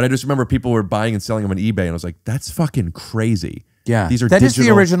 But I just remember people were buying and selling them on eBay, and I was like, that's fucking crazy. Yeah. These are that digital. is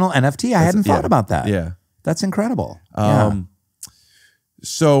the original NFT. I hadn't thought about that. Yeah. That's incredible.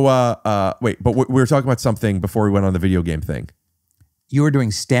 So, wait, but we were talking about something before we went on the video game thing. You were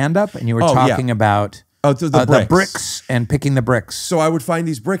doing stand-up, and you were talking about the bricks and picking the bricks. So I would find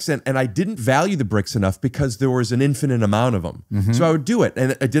these bricks, and I didn't value the bricks enough because there was an infinite amount of them. So I would do it,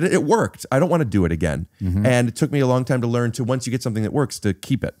 and I did it. It worked. I don't want to do it again. And it took me a long time to learn to, once you get something that works, to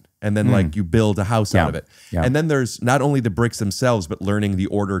keep it. And then like you build a house out of it. Yeah. And then there's not only the bricks themselves, but learning the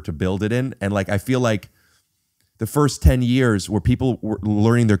order to build it in. And like, I feel like the first 10 years where people were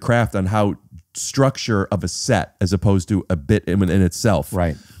learning their craft on how structure of a set as opposed to a bit in itself.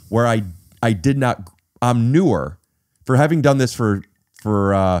 Right. Where I did not, I'm newer for having done this for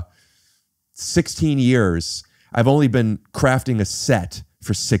 16 years. I've only been crafting a set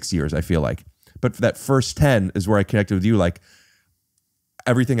for 6 years, I feel like. But for that first 10 is where I connected with you. Like,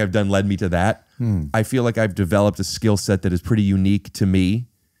 everything I've done led me to that. I feel like I've developed a skill set that is pretty unique to me,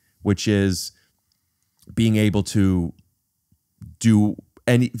 which is being able to do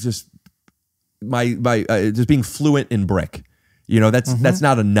just being fluent in brick. You know, that's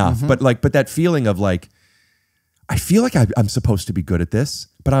not enough. But that feeling of like, I feel like I'm supposed to be good at this,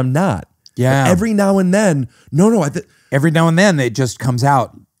 but I'm not. Yeah. But every now and then, every now and then it just comes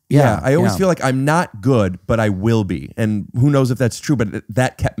out. Yeah, I always feel like I'm not good, but I will be. And who knows if that's true, but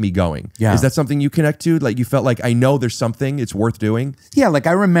that kept me going. Yeah. Is that something you connect to? Like you felt like, I know there's something, it's worth doing? Yeah, like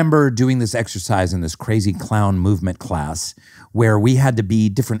I remember doing this exercise in this crazy clown movement class where we had to be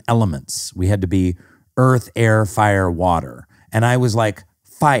different elements. We had to be earth, air, fire, water. And I was like,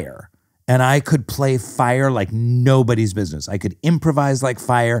 fire. And I could play fire like nobody's business. I could improvise like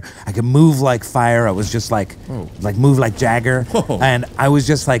fire. I could move like fire. I was just like move like Jagger. Whoa. And I was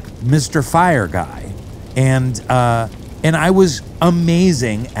just like Mr. Fire guy. And I was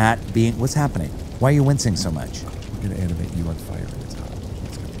amazing at being, what's happening? Why are you wincing so much? We're going to animate you on fire and it's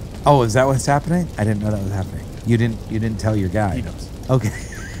hot. Oh, is that what's happening? I didn't know that was happening. You didn't tell your guy. He knows. Okay.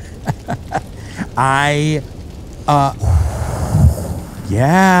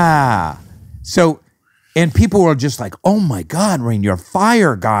 Yeah. So, and people were just like, oh my God, Rainn, your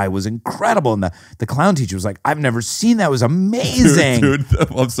fire guy was incredible. And the clown teacher was like, I've never seen that. It was amazing. Dude,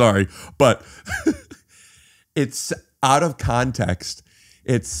 I'm sorry, but it's out of context.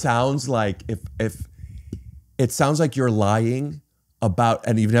 It sounds like if it sounds like you're lying about,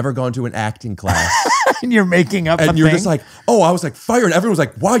 and you've never gone to an acting class. And you're making up and you're just like, oh, I was like fire, and everyone's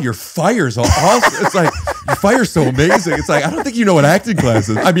like, wow, your fire's awesome. It's like, your fire's so amazing. It's like, I don't think you know what acting class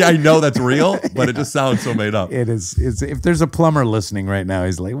is. I mean, I know that's real, but it just sounds so made up. It is. If there's a plumber listening right now,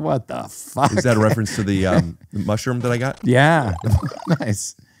 he's like, what the fuck? Is that a reference to the mushroom that I got? Yeah.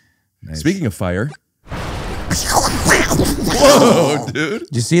 Nice. Speaking of fire. Whoa, dude.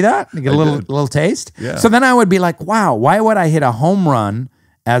 Did you see that? You get a little taste? Yeah. So then I would be like, wow, why would I hit a home run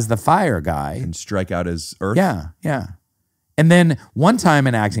as the fire guy. And strike out as Earth? Yeah, yeah. And then one time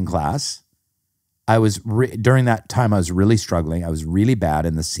in acting class, I was, during that time I was really struggling. I was really bad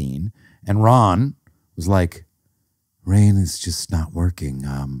in the scene. And Ron was like, Rainn, it's just not working.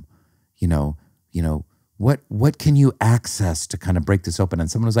 What can you access to kind of break this open?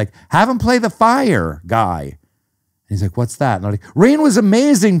 And someone was like, have him play the fire guy. And he's like, what's that? And I'm like, Rainn was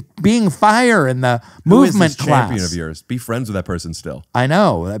amazing being fire in the movement class. Champion of yours? Be friends with that person still. I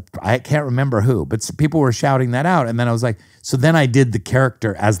know. I can't remember who, but people were shouting that out. And then I was like, so then I did the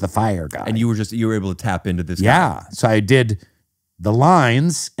character as the fire guy. And you were able to tap into this guy. Yeah. So I did the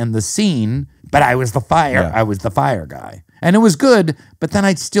lines and the scene, but I was the fire. Yeah. I was the fire guy. And it was good, but then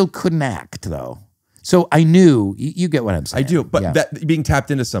I still couldn't act though. So I knew, you get what I'm saying. I do, but that being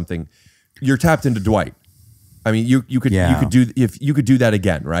tapped into something, you're tapped into Dwight. I mean, you could do that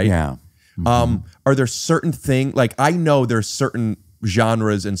again, right? Yeah. Are there certain like I know there's certain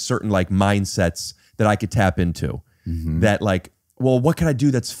genres and certain like mindsets that I could tap into that like, well, what can I do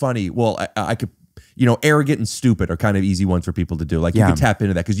that's funny? Well, I could, arrogant and stupid are kind of easy ones for people to do. Like you can tap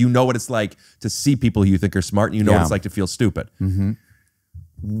into that because you know what it's like to see people who you think are smart and you know what it's like to feel stupid.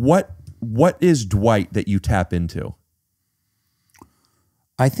 What is Dwight that you tap into?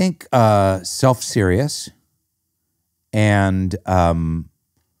 I think self-serious and, I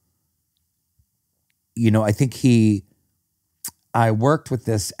think I worked with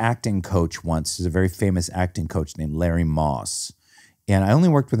this acting coach once. He's a very famous acting coach named Larry Moss. And I only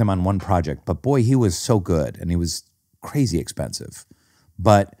worked with him on one project, but boy, he was so good and he was crazy expensive.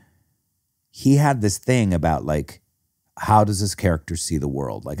 But he had this thing about like, how does this character see the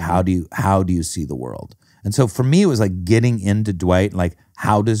world? Like, how do you see the world? And so for me, it was like getting into Dwight, like,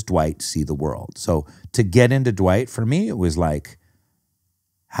 how does Dwight see the world? So to get into Dwight, for me, it was like,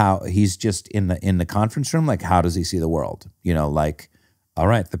 how he's just in the conference room, like, how does he see the world? Like, all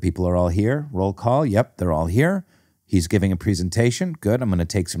right, the people are all here, roll call, yep, they're all here. He's giving a presentation, good, I'm gonna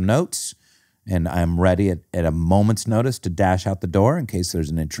take some notes, and I'm ready at a moment's notice to dash out the door in case there's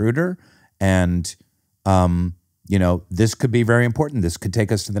an intruder. And, this could be very important. This could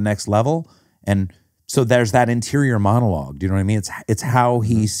take us to the next level. And so there's that interior monologue. Do you know what I mean? It's how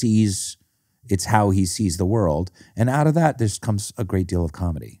he sees the world. And out of that, there comes a great deal of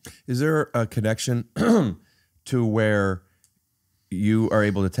comedy. Is there a connection to where you are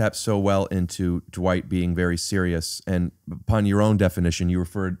able to tap so well into Dwight being very serious? And upon your own definition, you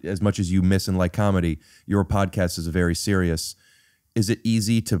referred, as much as you miss and like comedy, your podcast is very serious. Is it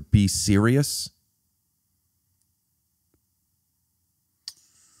easy to be serious?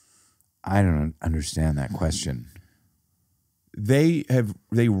 I don't understand that question. They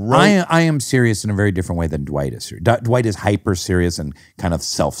wrote. I am serious in a very different way than Dwight is serious. Dwight is hyper serious and kind of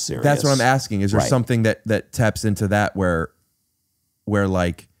self-serious. That's what I'm asking. Is there something that taps into that where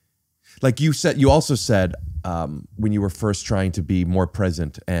like you also said when you were first trying to be more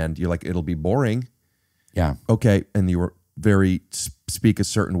present and you're like, it'll be boring. Yeah. Okay. And you were speak a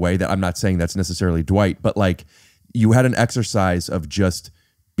certain way that I'm not saying that's necessarily Dwight, but like you had an exercise of just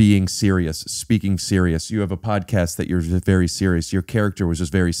being serious, speaking serious. You have a podcast that you're very serious. Your character was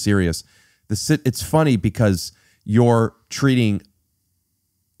just very serious. It's funny because you're treating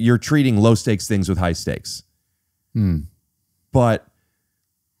low stakes things with high stakes. But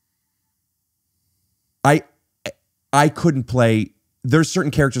I couldn't play. There's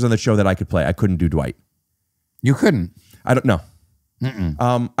certain characters on the show that I could play. I couldn't do Dwight. You couldn't? I don't know.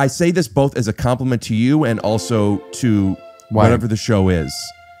 I say this both as a compliment to you and also to whatever the show is.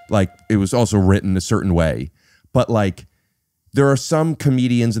 Like, it was also written a certain way. But, like, there are some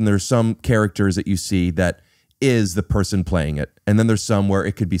comedians and there's some characters that you see that is the person playing it. And then there's some where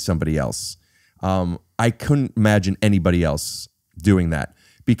it could be somebody else. I couldn't imagine anybody else doing that.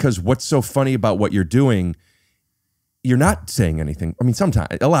 Because what's so funny about what you're doing, you're not saying anything. I mean,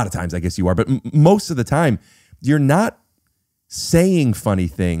 sometimes, a lot of times, I guess you are. But most of the time, you're not saying funny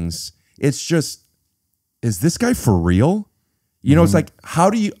things. It's just, is this guy for real? It's like,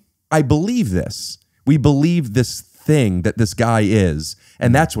 I believe this. We believe this thing that this guy is.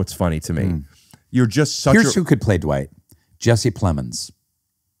 And that's what's funny to me. You're just such Here's who could play Dwight. Jesse Plemons.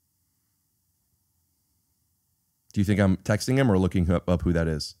 Do you think I'm texting him or looking up who that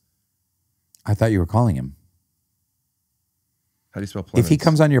is? I thought you were calling him. How do you spell Plemons? If he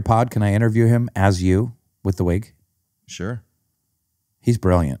comes on your pod, can I interview him as you with the wig? Sure. He's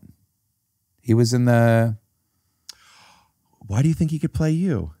brilliant. He was in the... Why do you think he could play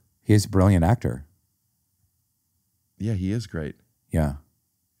you? He's a brilliant actor. Yeah, he is great. Yeah.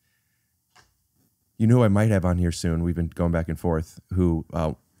 You know who I might have on here soon? We've been going back and forth. Who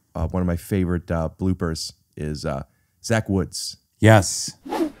one of my favorite bloopers is Zach Woods. Yes.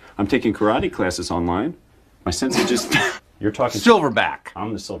 I'm taking karate classes online. My sensei just... You're talking... Silverback.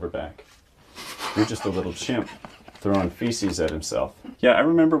 I'm the silverback. You're just a little chimp throwing feces at himself. Yeah, I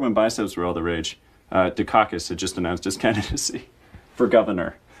remember when biceps were all the rage. Dukakis had just announced his candidacy for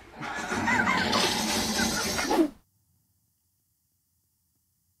governor. I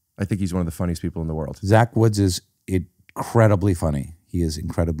think he's one of the funniest people in the world. Zach Woods is incredibly funny. He is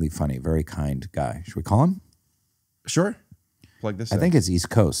incredibly funny. Very kind guy. Should we call him? Sure. Plug this I think it's East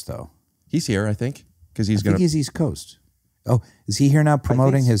Coast, though. He's here, I think, because he's I think he's East Coast. Oh, is he here now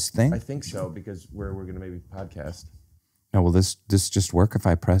promoting his thing? I think so, because we're going to maybe podcast. No, will this just work if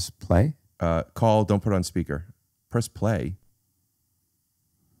I press play? Call, don't put on speaker. Press play.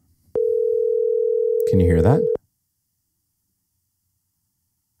 Can you hear that?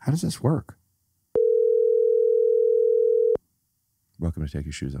 How does this work? Welcome to Take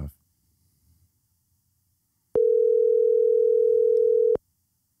Your Shoes Off.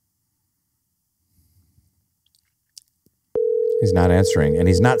 He's not answering, and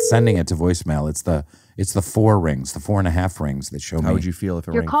he's not sending it to voicemail. It's the 4 rings, the 4.5 rings that show me. How would you feel if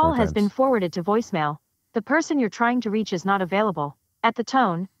it Your rang call 4 has times? been forwarded to voicemail. The person you're trying to reach is not available. At the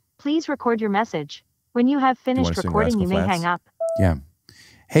tone, please record your message. When you have finished sing recording, Rascal you may Flatts? hang up. Yeah.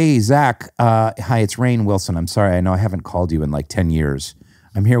 Hey, Zach. Hi, it's Rainn Wilson. I'm sorry. I know I haven't called you in like 10 years.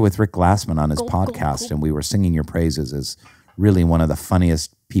 I'm here with Rick Glassman on his podcast, and we were singing your praises as really one of the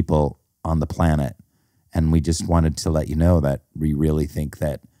funniest people on the planet. And we just wanted to let you know that we really think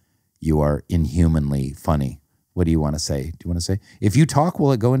that you are inhumanly funny. What do you want to say? Do you want to say? If you talk,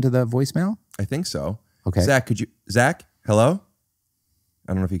 will it go into the voicemail? I think so. Okay. Zach, Zach, hello?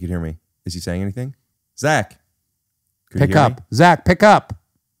 I don't know if you can hear me. Is he saying anything? Zach. could you Pick hear up. me? Zach, pick up.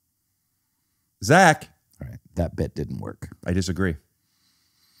 Zach. All right. That bit didn't work. I disagree.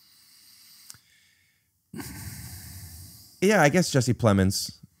 Yeah, I guess Jesse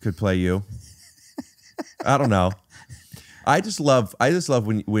Plemons could play you. I don't know. I just love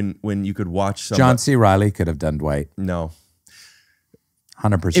when you could watch somebody. John C. Reilly could have done Dwight. No.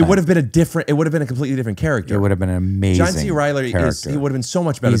 100%. It would have been a completely different character. It would have been an amazing John C. Reilly he would have been so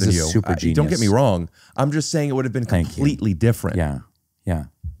much better He's than a you. super genius. Don't get me wrong. I'm just saying it would have been completely different. Yeah. Yeah.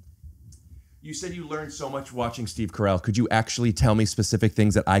 You said you learned so much watching Steve Carell. Could you actually tell me specific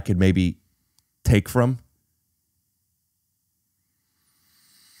things that I could maybe take from?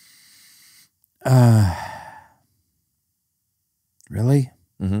 Really?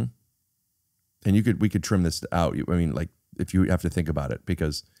 Mm-hmm. And we could trim this out. I mean, like, if you have to think about it,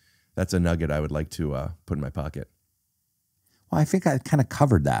 because that's a nugget I would like to put in my pocket. Well, I think I kind of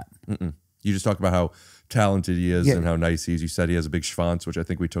covered that. Mm-mm. You just talked about how talented he is and how nice he is. You said he has a big schwanz, which I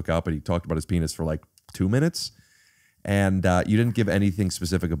think we took out, but he talked about his penis for like 2 minutes. And you didn't give anything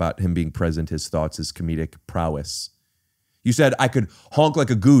specific about him being present, his thoughts, his comedic prowess. You said I could honk like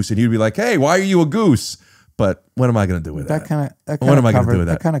a goose, and he'd be like, "Hey, why are you a goose?" But what am I going to do with that? What am I going to do with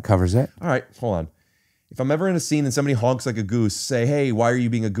that? That kind of covers it. All right, hold on. If I'm ever in a scene and somebody honks like a goose, say, "Hey, why are you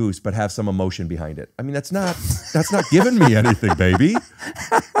being a goose?" But have some emotion behind it. I mean, that's not giving me anything, baby.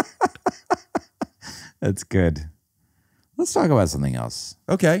 That's good. Let's talk about something else.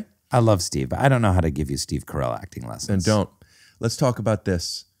 Okay. I love Steve, but I don't know how to give you Steve Carell acting lessons. And don't. Let's talk about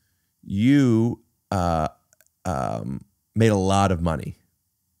this. You made a lot of money.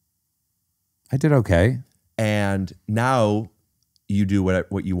 I did okay. And now you do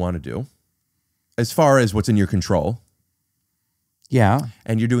what you want to do as far as what's in your control. Yeah.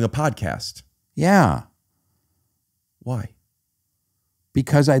 And you're doing a podcast. Yeah. Why?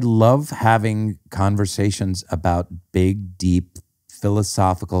 Because I love having conversations about big, deep,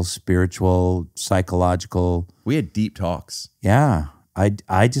 philosophical, spiritual, psychological. We had deep talks. Yeah.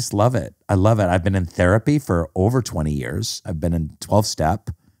 I just love it. I love it. I've been in therapy for over 20 years. I've been in 12-step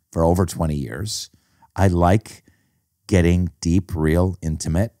for over 20 years. I like getting deep, real,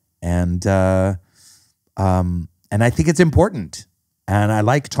 intimate, and I think it's important. And I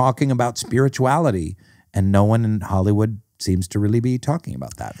like talking about spirituality, and no one in Hollywood seems to really be talking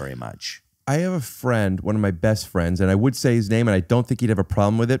about that very much. I have a friend, one of my best friends, and I would say his name, and I don't think he'd have a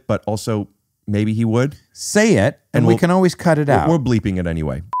problem with it, but also maybe he would. Say it, and we can always cut it out. We're bleeping it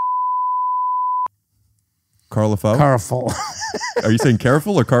anyway. Carl LaFoe? Careful. Are you saying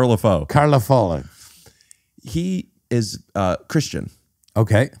careful or Carl LaFoe? Carl LaFoe. He is Christian.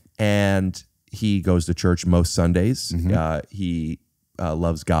 Okay. And he goes to church most Sundays. Mm-hmm. He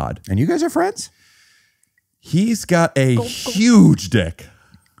loves God. And you guys are friends? He's got a huge dick.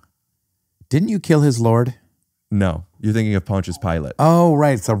 Didn't you kill his lord? No. You're thinking of Pontius Pilate. Oh,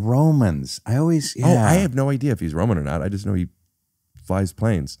 right. It's the Romans. Oh, I have no idea if he's Roman or not. I just know he flies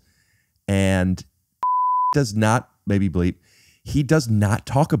planes. And does not, maybe bleep, he does not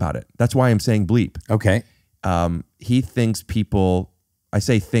talk about it. That's why I'm saying bleep. Okay. He thinks people, I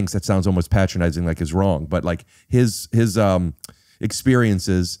say thinks, that sounds almost patronizing, like is wrong, but like his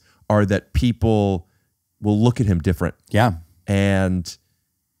experiences are that people will look at him different. Yeah. And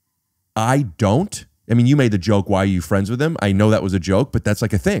I don't. I mean, you made the joke, why are you friends with him? I know that was a joke, but that's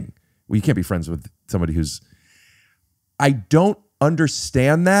like a thing. Well, you can't be friends with somebody who's... I don't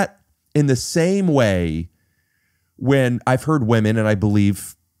understand that in the same way when I've heard women, and I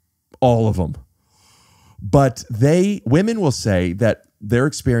believe all of them, but women will say that their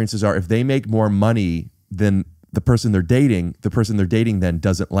experiences are if they make more money than the person they're dating then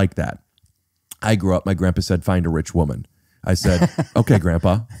doesn't like that. I grew up, my grandpa said, find a rich woman. I said, okay,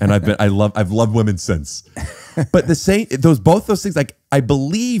 grandpa. And I've loved women since. But both those things, like I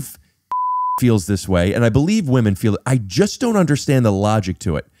believe feels this way, and I believe women feel it. I just don't understand the logic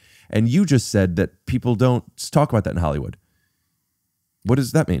to it. And you just said that people don't talk about that in Hollywood. What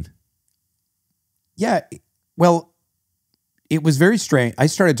does that mean? Yeah, well, it was very strange. I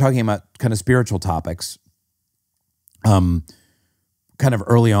started talking about kind of spiritual topics kind of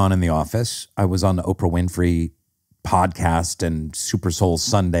early on in the office. I was on the Oprah Winfrey podcast and Super Soul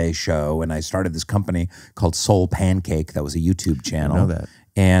Sunday show, and I started this company called Soul Pancake that was a YouTube channel. I know that.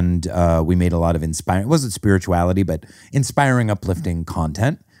 And we made a lot of inspiring, it wasn't spirituality, but inspiring, uplifting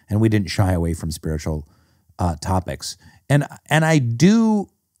content. And we didn't shy away from spiritual topics. And I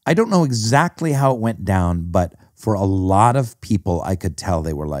don't know exactly how it went down, but for a lot of people, I could tell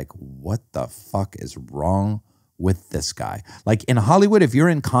they were like, what the fuck is wrong with this guy? Like in Hollywood, if you're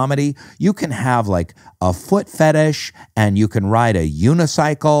in comedy, you can have like a foot fetish and you can ride a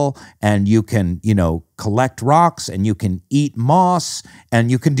unicycle and you can, collect rocks and you can eat moss and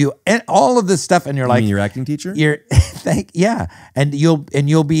you can do all of this stuff. And you're like, mean your acting teacher? Yeah. And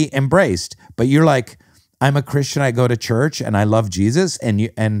you'll be embraced, but you're like, I'm a Christian. I go to church and I love Jesus.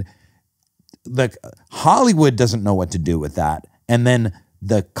 And like Hollywood doesn't know what to do with that. And then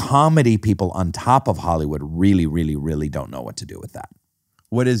the comedy people on top of Hollywood really, really, really don't know what to do with that.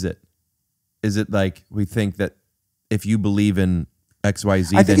 What is it? Is it like we think that if you believe in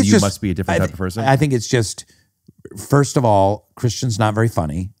XYZ, then you must be a different type of person? I think it's just, first of all, Christians not very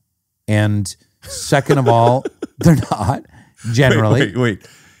funny. And second of all, they're not generally. Wait.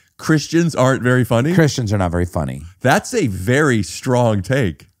 Christians aren't very funny? Christians are not very funny. That's a very strong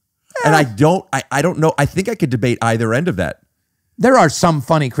take. And I don't know. I think I could debate either end of that. There are some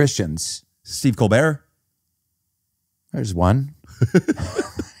funny Christians. Steve Colbert. There's one.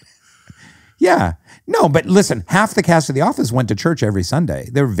 Yeah. No, but listen, half the cast of The Office went to church every Sunday.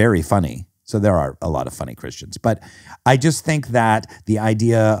 They're very funny. So there are a lot of funny Christians. But I just think that the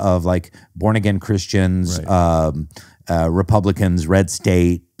idea of like born again Christians, Republicans, red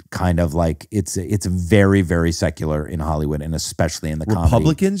state, kind of like it's very, very secular in Hollywood and especially in the comedy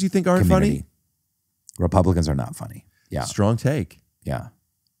Republicans you think aren't community. Funny? Republicans are not funny. Yeah. Strong take. Yeah.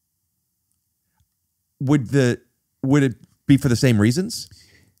 Would it be for the same reasons?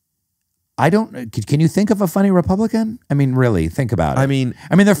 I don't. Can you think of a funny Republican? I mean, really, think about it. I mean,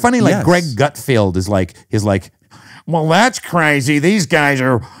 they're funny. Like yes. Greg Gutfeld is like, well, that's crazy. These guys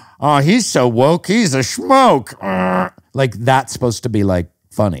are. Oh, he's so woke. He's a schmoke. Like that's supposed to be like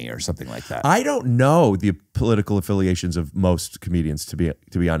funny or something like that. I don't know the political affiliations of most comedians, to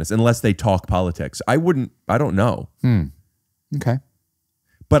be honest, unless they talk politics. I don't know. Okay.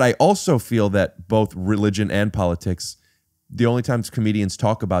 But I also feel that both religion and politics, the only times comedians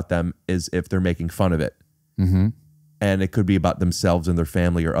talk about them is if they're making fun of it. Mm-hmm. And it could be about themselves and their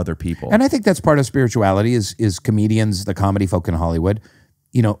family or other people. And I think that's part of spirituality is comedians, the comedy folk in Hollywood,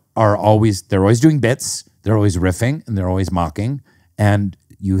 they're always doing bits, they're always riffing, and they're always mocking. And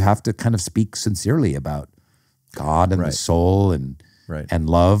you have to kind of speak sincerely about God and the soul and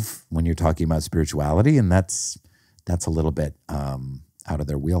love when you're talking about spirituality. And that's a little bit out of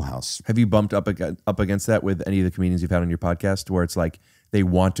their wheelhouse. Have you bumped up against that with any of the comedians you've had on your podcast where it's like they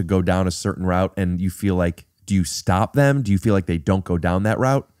want to go down a certain route and you feel like, do you stop them? Do you feel like they don't go down that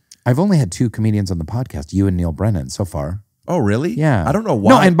route? I've only had 2 comedians on the podcast, you and Neil Brennan so far. Oh, really? Yeah. I don't know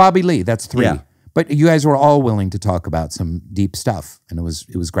why. No, and Bobby Lee, that's 3. Yeah. But you guys were all willing to talk about some deep stuff, and it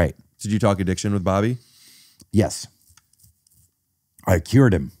was great. Did you talk addiction with Bobby? Yes. I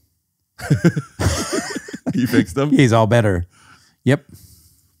cured him. You fixed him? He's all better. Yep.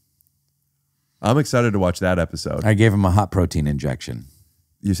 I'm excited to watch that episode. I gave him a hot protein injection.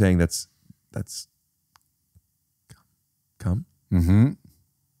 You're saying that's cum? Mm-hmm.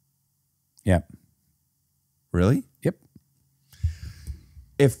 Yep. Really? Yep.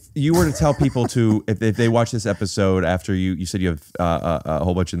 If you were to tell people if they watch this episode after you said you have a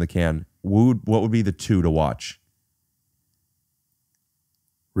whole bunch in the can, what would be the 2 to watch?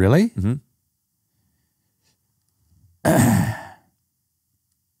 Really? Mm-hmm.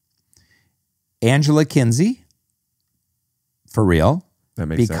 Angela Kinsey, for real. That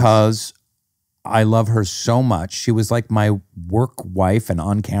makes sense. Because I love her so much. She was like my work wife and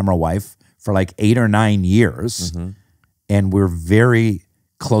on-camera wife for like 8 or 9 years. Mm-hmm. And we're very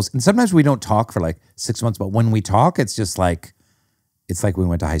close. And sometimes we don't talk for like 6 months, but when we talk, it's just like, it's like we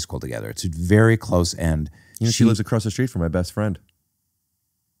went to high school together. It's very close. And You know, she lives across the street from my best friend.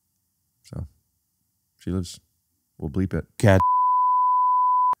 So she lives, we'll bleep it. God.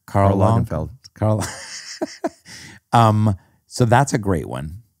 Carl Long. Lagerfeld. Carl. So that's a great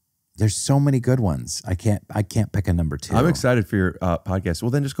one. There's so many good ones. I can't pick a number 2. I'm excited for your podcast.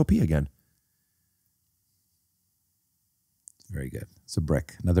 Well, then just go pee again. Very good. It's a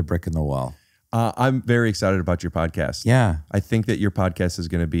brick, another brick in the wall. I'm very excited about your podcast. Yeah. I think that your podcast is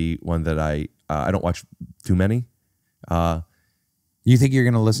going to be one that I don't watch too many. You think you're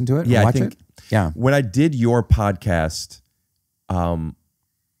going to listen to it? Yeah, and watch I think. it? Yeah. When I did your podcast,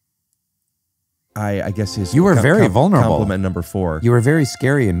 I guess you were very vulnerable. Compliment number 4. You were very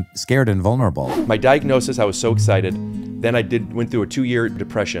scared and vulnerable. My diagnosis, I was so excited. Then I went through a 2-year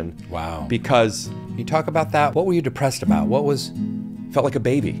depression. Wow. Because Can you talk about that? What were you depressed about? What was? felt like a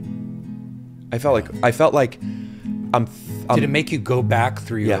baby. I felt like I'm Did it make you go back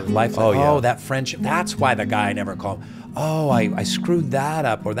through your life? Like, yeah. That friendship. That's why the guy never called. Oh, I screwed that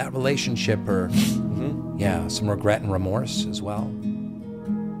up, or that relationship, or yeah, some regret and remorse as well.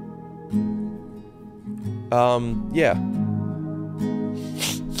 Yeah.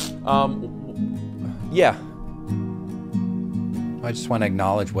 Yeah. I just want to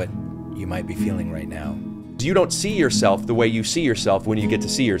acknowledge what you might be feeling right now. You don't see yourself the way you see yourself when you get to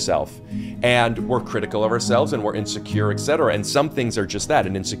see yourself. And we're critical of ourselves and we're insecure, etc. And some things are just that,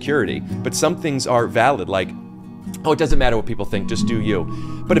 an insecurity. But some things are valid, like, oh, it doesn't matter what people think, just do you.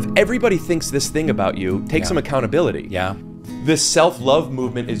 But if everybody thinks this thing about you, take some accountability. Yeah. This self-love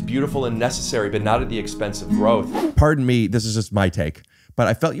movement is beautiful and necessary, but not at the expense of growth. Pardon me, this is just my take, but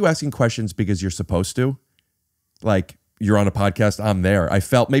I felt you asking questions because you're supposed to. Like, you're on a podcast, I'm there. I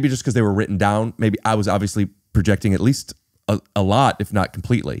felt maybe just because they were written down, maybe I was obviously projecting at least a lot, if not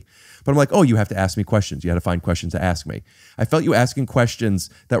completely. But I'm like, oh, you have to ask me questions. You had to find questions to ask me. I felt you asking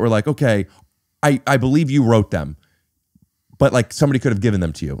questions that were like, okay, I believe you wrote them, but like somebody could have given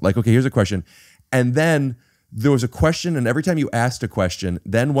them to you. Like, okay, here's a question. And then there was a question, and every time you asked a question,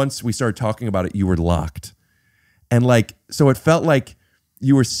 then once we started talking about it, you were locked. And like, so it felt like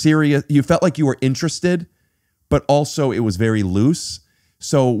you were serious. You felt like you were interested, but also it was very loose.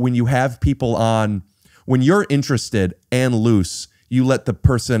 So when you have people on, when you're interested and loose, you let the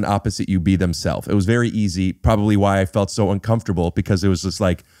person opposite you be themselves. It was very easy, probably why I felt so uncomfortable, because it was just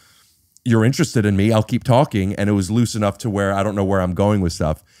like, you're interested in me, I'll keep talking. And it was loose enough to where I don't know where I'm going with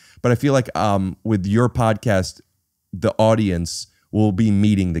stuff. But I feel like with your podcast, the audience will be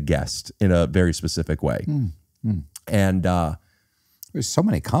meeting the guest in a very specific way. And there's so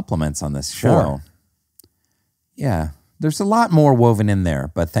many compliments on this show. 4. Yeah. There's a lot more woven in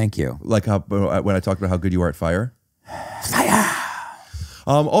there, but thank you. Like how when I talked about how good you are at fire. Fire.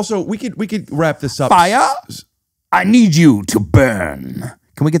 Also, we could wrap this up. Fire. I need you to burn.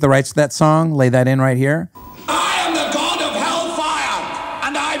 Can we get the rights to that song? Lay that in right here. I am the god of hellfire,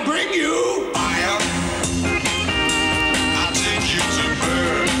 and I bring you fire. I take you to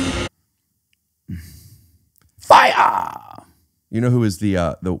burn. Fire. You know who is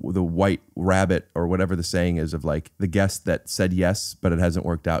the white rabbit, or whatever the saying is, of like the guest that said yes, but it hasn't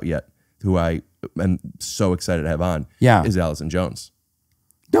worked out yet, who I am so excited to have on, is Allison Jones.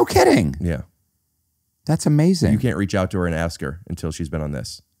 No kidding. Yeah. That's amazing. You can't reach out to her and ask her until she's been on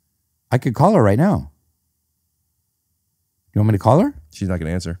this. I could call her right now. You want me to call her? She's not going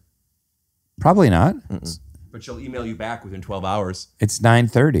to answer. Probably not. But she'll email you back within 12 hours. It's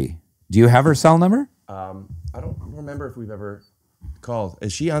 9:30. Do you have her cell number? I don't remember if we've ever called.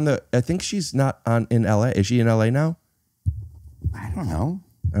 Is she on the, I think she's not on in LA. Is she in LA now? I don't know.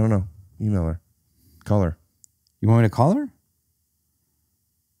 I don't know. Email her. Call her. You want me to call her?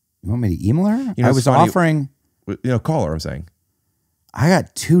 You want me to email her? You know, I was offering. Call her, I'm saying. I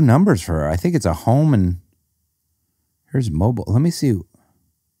got 2 numbers for her. I think it's a home and here's mobile. Let me see. Let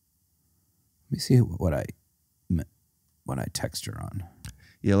me see what I text her on.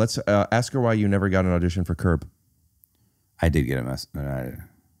 Yeah, let's ask her why you never got an audition for Curb. I did get a message.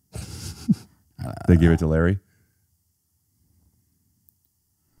 They gave it to Larry?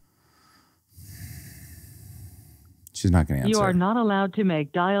 She's not going to answer. You are not allowed to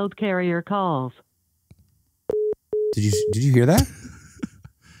make dialed carrier calls. Did you hear that?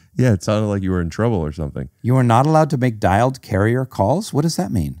 Yeah, it sounded like you were in trouble or something. You are not allowed to make dialed carrier calls? What does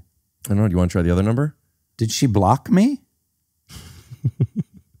that mean? I don't know. Do you want to try the other number? Did she block me?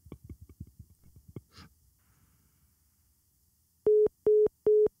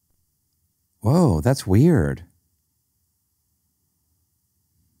 Whoa, that's weird.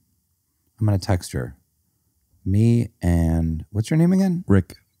 I'm going to text her. Me and what's your name again?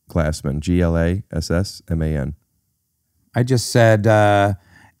 Rick Glassman, Glassman. I just said,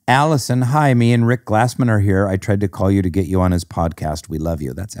 Allison, hi, me and Rick Glassman are here. I tried to call you to get you on his podcast. We love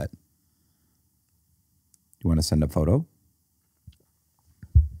you. That's it. You want to send a photo?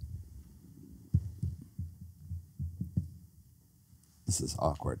 This is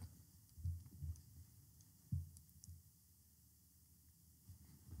awkward.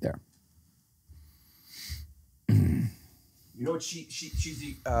 There. You know what she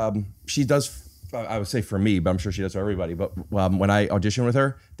does. I would say for me, but I'm sure she does for everybody. But when I audition with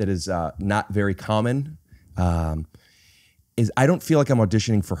her, that is not very common. Is I don't feel like I'm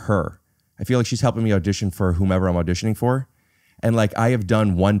auditioning for her. I feel like she's helping me audition for whomever I'm auditioning for. And like I have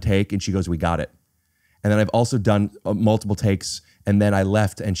done one take, and she goes, "We got it." And then I've also done multiple takes, and then I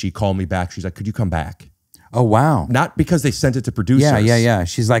left, and she called me back. She's like, "Could you come back?" Oh wow! Not because they sent it to producers. Yeah.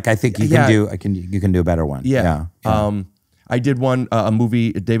 She's like, "I think you can do. You can do a better one." Yeah. I did one, a movie,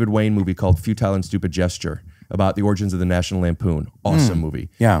 a David Wayne movie called Futile and Stupid Gesture about the origins of the National Lampoon. Awesome movie.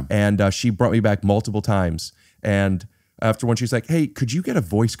 Yeah. And she brought me back multiple times. And after one, she's like, "Hey, could you get a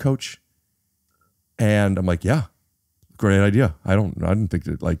voice coach?" And I'm like, "Yeah, great idea. I didn't think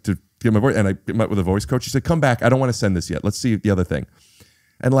to get my voice." And I met with a voice coach. She said, "Come back. I don't want to send this yet. Let's see the other thing."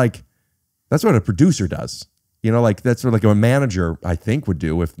 And like, that's what a producer does. You know, like that's what like a manager, I think, would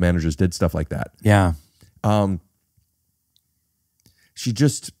do if managers did stuff like that. Yeah. She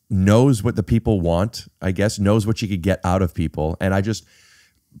just knows what the people want, I guess, knows what she could get out of people. And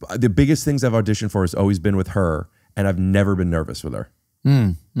the biggest things I've auditioned for has always been with her, and I've never been nervous with her.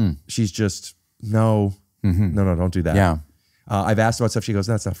 She's just, no, don't do that. Yeah. I've asked about stuff. She goes,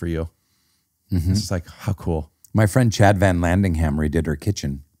 "That's not for you." It's just like, how cool. My friend Chad Van Landingham redid her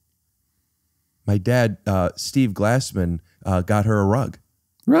kitchen. My dad, Steve Glassman, got her a rug.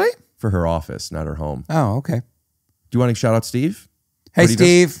 Really? For her office, not her home. Oh, okay. Do you want to shout out Steve? Hey,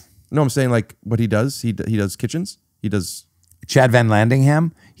 Steve. No, I'm saying like what he does. He does kitchens. He does. Chad Van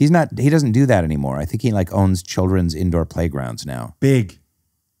Landingham. He doesn't do that anymore. I think he like owns children's indoor playgrounds now. Big.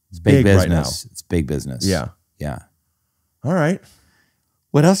 It's big business. Right now. It's big business. Yeah. Yeah. All right.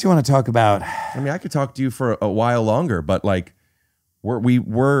 What else you want to talk about? I mean, I could talk to you for a while longer, but like,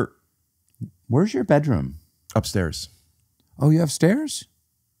 we're. Where's your bedroom? Upstairs. Oh, you have stairs?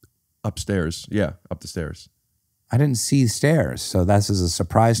 Upstairs. Yeah, up the stairs. I didn't see stairs, so this is a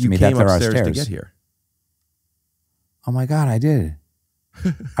surprise to me that there are stairs. You came upstairs to get here. Oh my God, I did.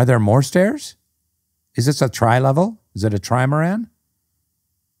 Are there more stairs? Is this a tri-level? Is it a trimaran?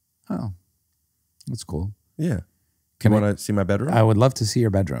 Oh, that's cool. Yeah. You want to see my bedroom? I would love to see your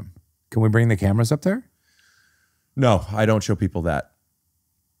bedroom. Can we bring the cameras up there? No, I don't show people that.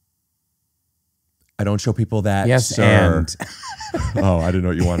 I don't show people that, yes, sir. And. Oh, I didn't know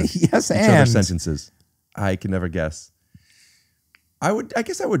what you wanted. Yes, Each and. other sentences. I can never guess. I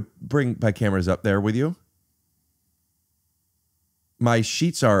guess I would bring my cameras up there with you. My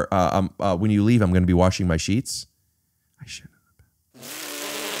sheets are, when you leave, I'm going to be washing my sheets. I should.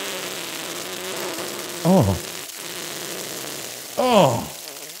 Oh. Oh.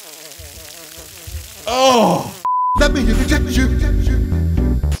 Oh. Let me inject you.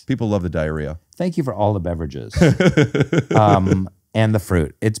 People love the diarrhea. Thank you for all the beverages and the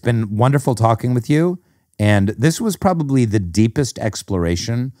fruit. It's been wonderful talking with you. And this was probably the deepest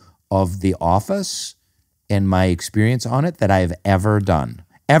exploration of The Office and my experience on it that I have ever done.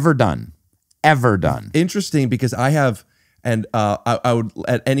 Ever done. Interesting, because I have, and I would,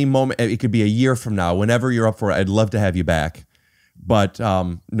 at any moment, it could be a year from now, whenever you're up for it, I'd love to have you back. But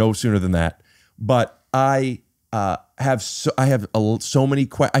no sooner than that. But I have so many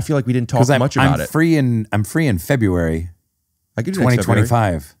questions. I feel like we didn't talk much about it. I'm free in February. I could do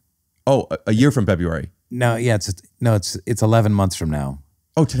 2025. Oh, a year from February. No, yeah, it's 11 months from now.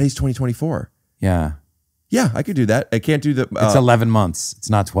 Oh, today's 2024. Yeah. Yeah, I could do that. I can't do the. It's 11 months. It's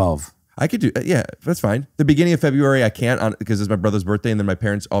not 12. I could do. Yeah, that's fine. The beginning of February I can't because it's my brother's birthday, and then my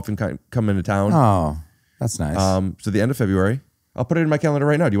parents often come into town. Oh, that's nice. So the end of February, I'll put it in my calendar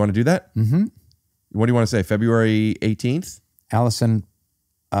right now. Do you want to do that? Mm-hmm. What do you want to say? February 18th. Allison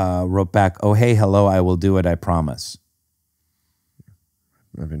wrote back, "Oh hey, hello. I will do it. I promise."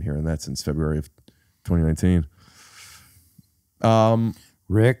 I've been hearing that since February of 2019.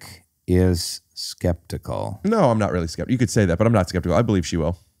 Rick is skeptical. No, I'm not really skeptical. You could say that, but I'm not skeptical. I believe she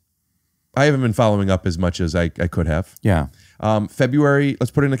will. I haven't been following up as much as I could have. Yeah. February,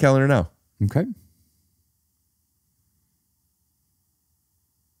 let's put it in the calendar now. Okay.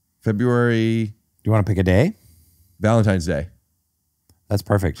 February. Do you want to pick a day? Valentine's Day. That's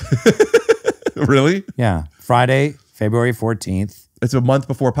perfect. Really? Yeah. Friday, February 14th. It's a month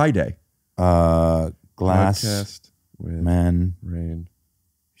before Pi Day. Glassman Rainn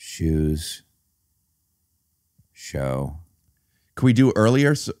shoes show. Can we do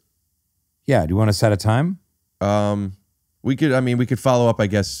earlier? So, yeah. Do you want to set a time? We could. I mean, we could follow up. I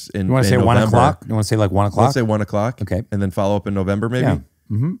guess in. You want to say November. 1 o'clock? You want to say like 1 o'clock? Let's say 1 o'clock. Okay. And then follow up in November, maybe. Yeah.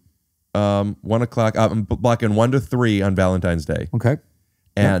 Mm-hmm. 1 o'clock. I'm blocking 1 to 3 on Valentine's Day. Okay.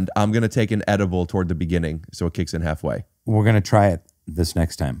 And I'm gonna take an edible toward the beginning, so it kicks in halfway. We're gonna try it this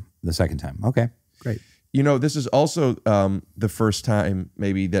next time, the second time. Okay. Great. You know, this is also the first time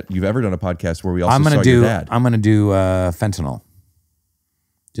maybe that you've ever done a podcast where we also saw your dad. I'm gonna do fentanyl.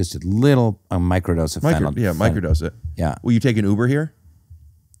 Just a little microdose of fentanyl. Yeah, microdose it. Yeah. Will you take an Uber here?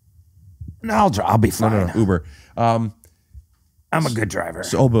 No, I'll be fine. No, Uber. I'm a good driver.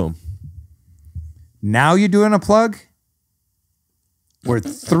 So boom. Now you're doing a plug? We're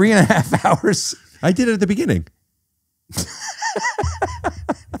 3.5 hours. I did it at the beginning.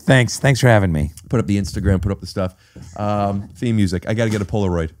 Thanks for having me. Put up the Instagram, put up the stuff. Theme music. I got to get a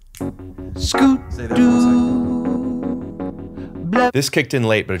Polaroid. Scoot. Say that for a second. This kicked in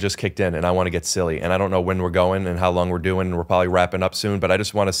late, but it just kicked in, and I want to get silly. And I don't know when we're going and how long we're doing, and we're probably wrapping up soon. But I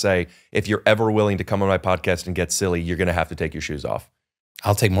just want to say, if you're ever willing to come on my podcast and get silly, you're going to have to take your shoes off.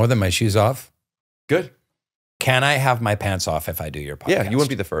 I'll take more than my shoes off. Good. Can I have my pants off if I do your podcast? Yeah, you wouldn't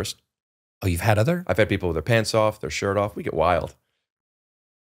be the first. Oh, you've had other? I've had people with their pants off, their shirt off. We get wild.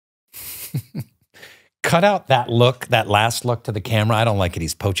 Cut out that look, that last look to the camera. I don't like it.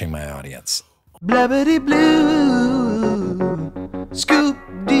 He's poaching my audience. Blabbity blue, scoot.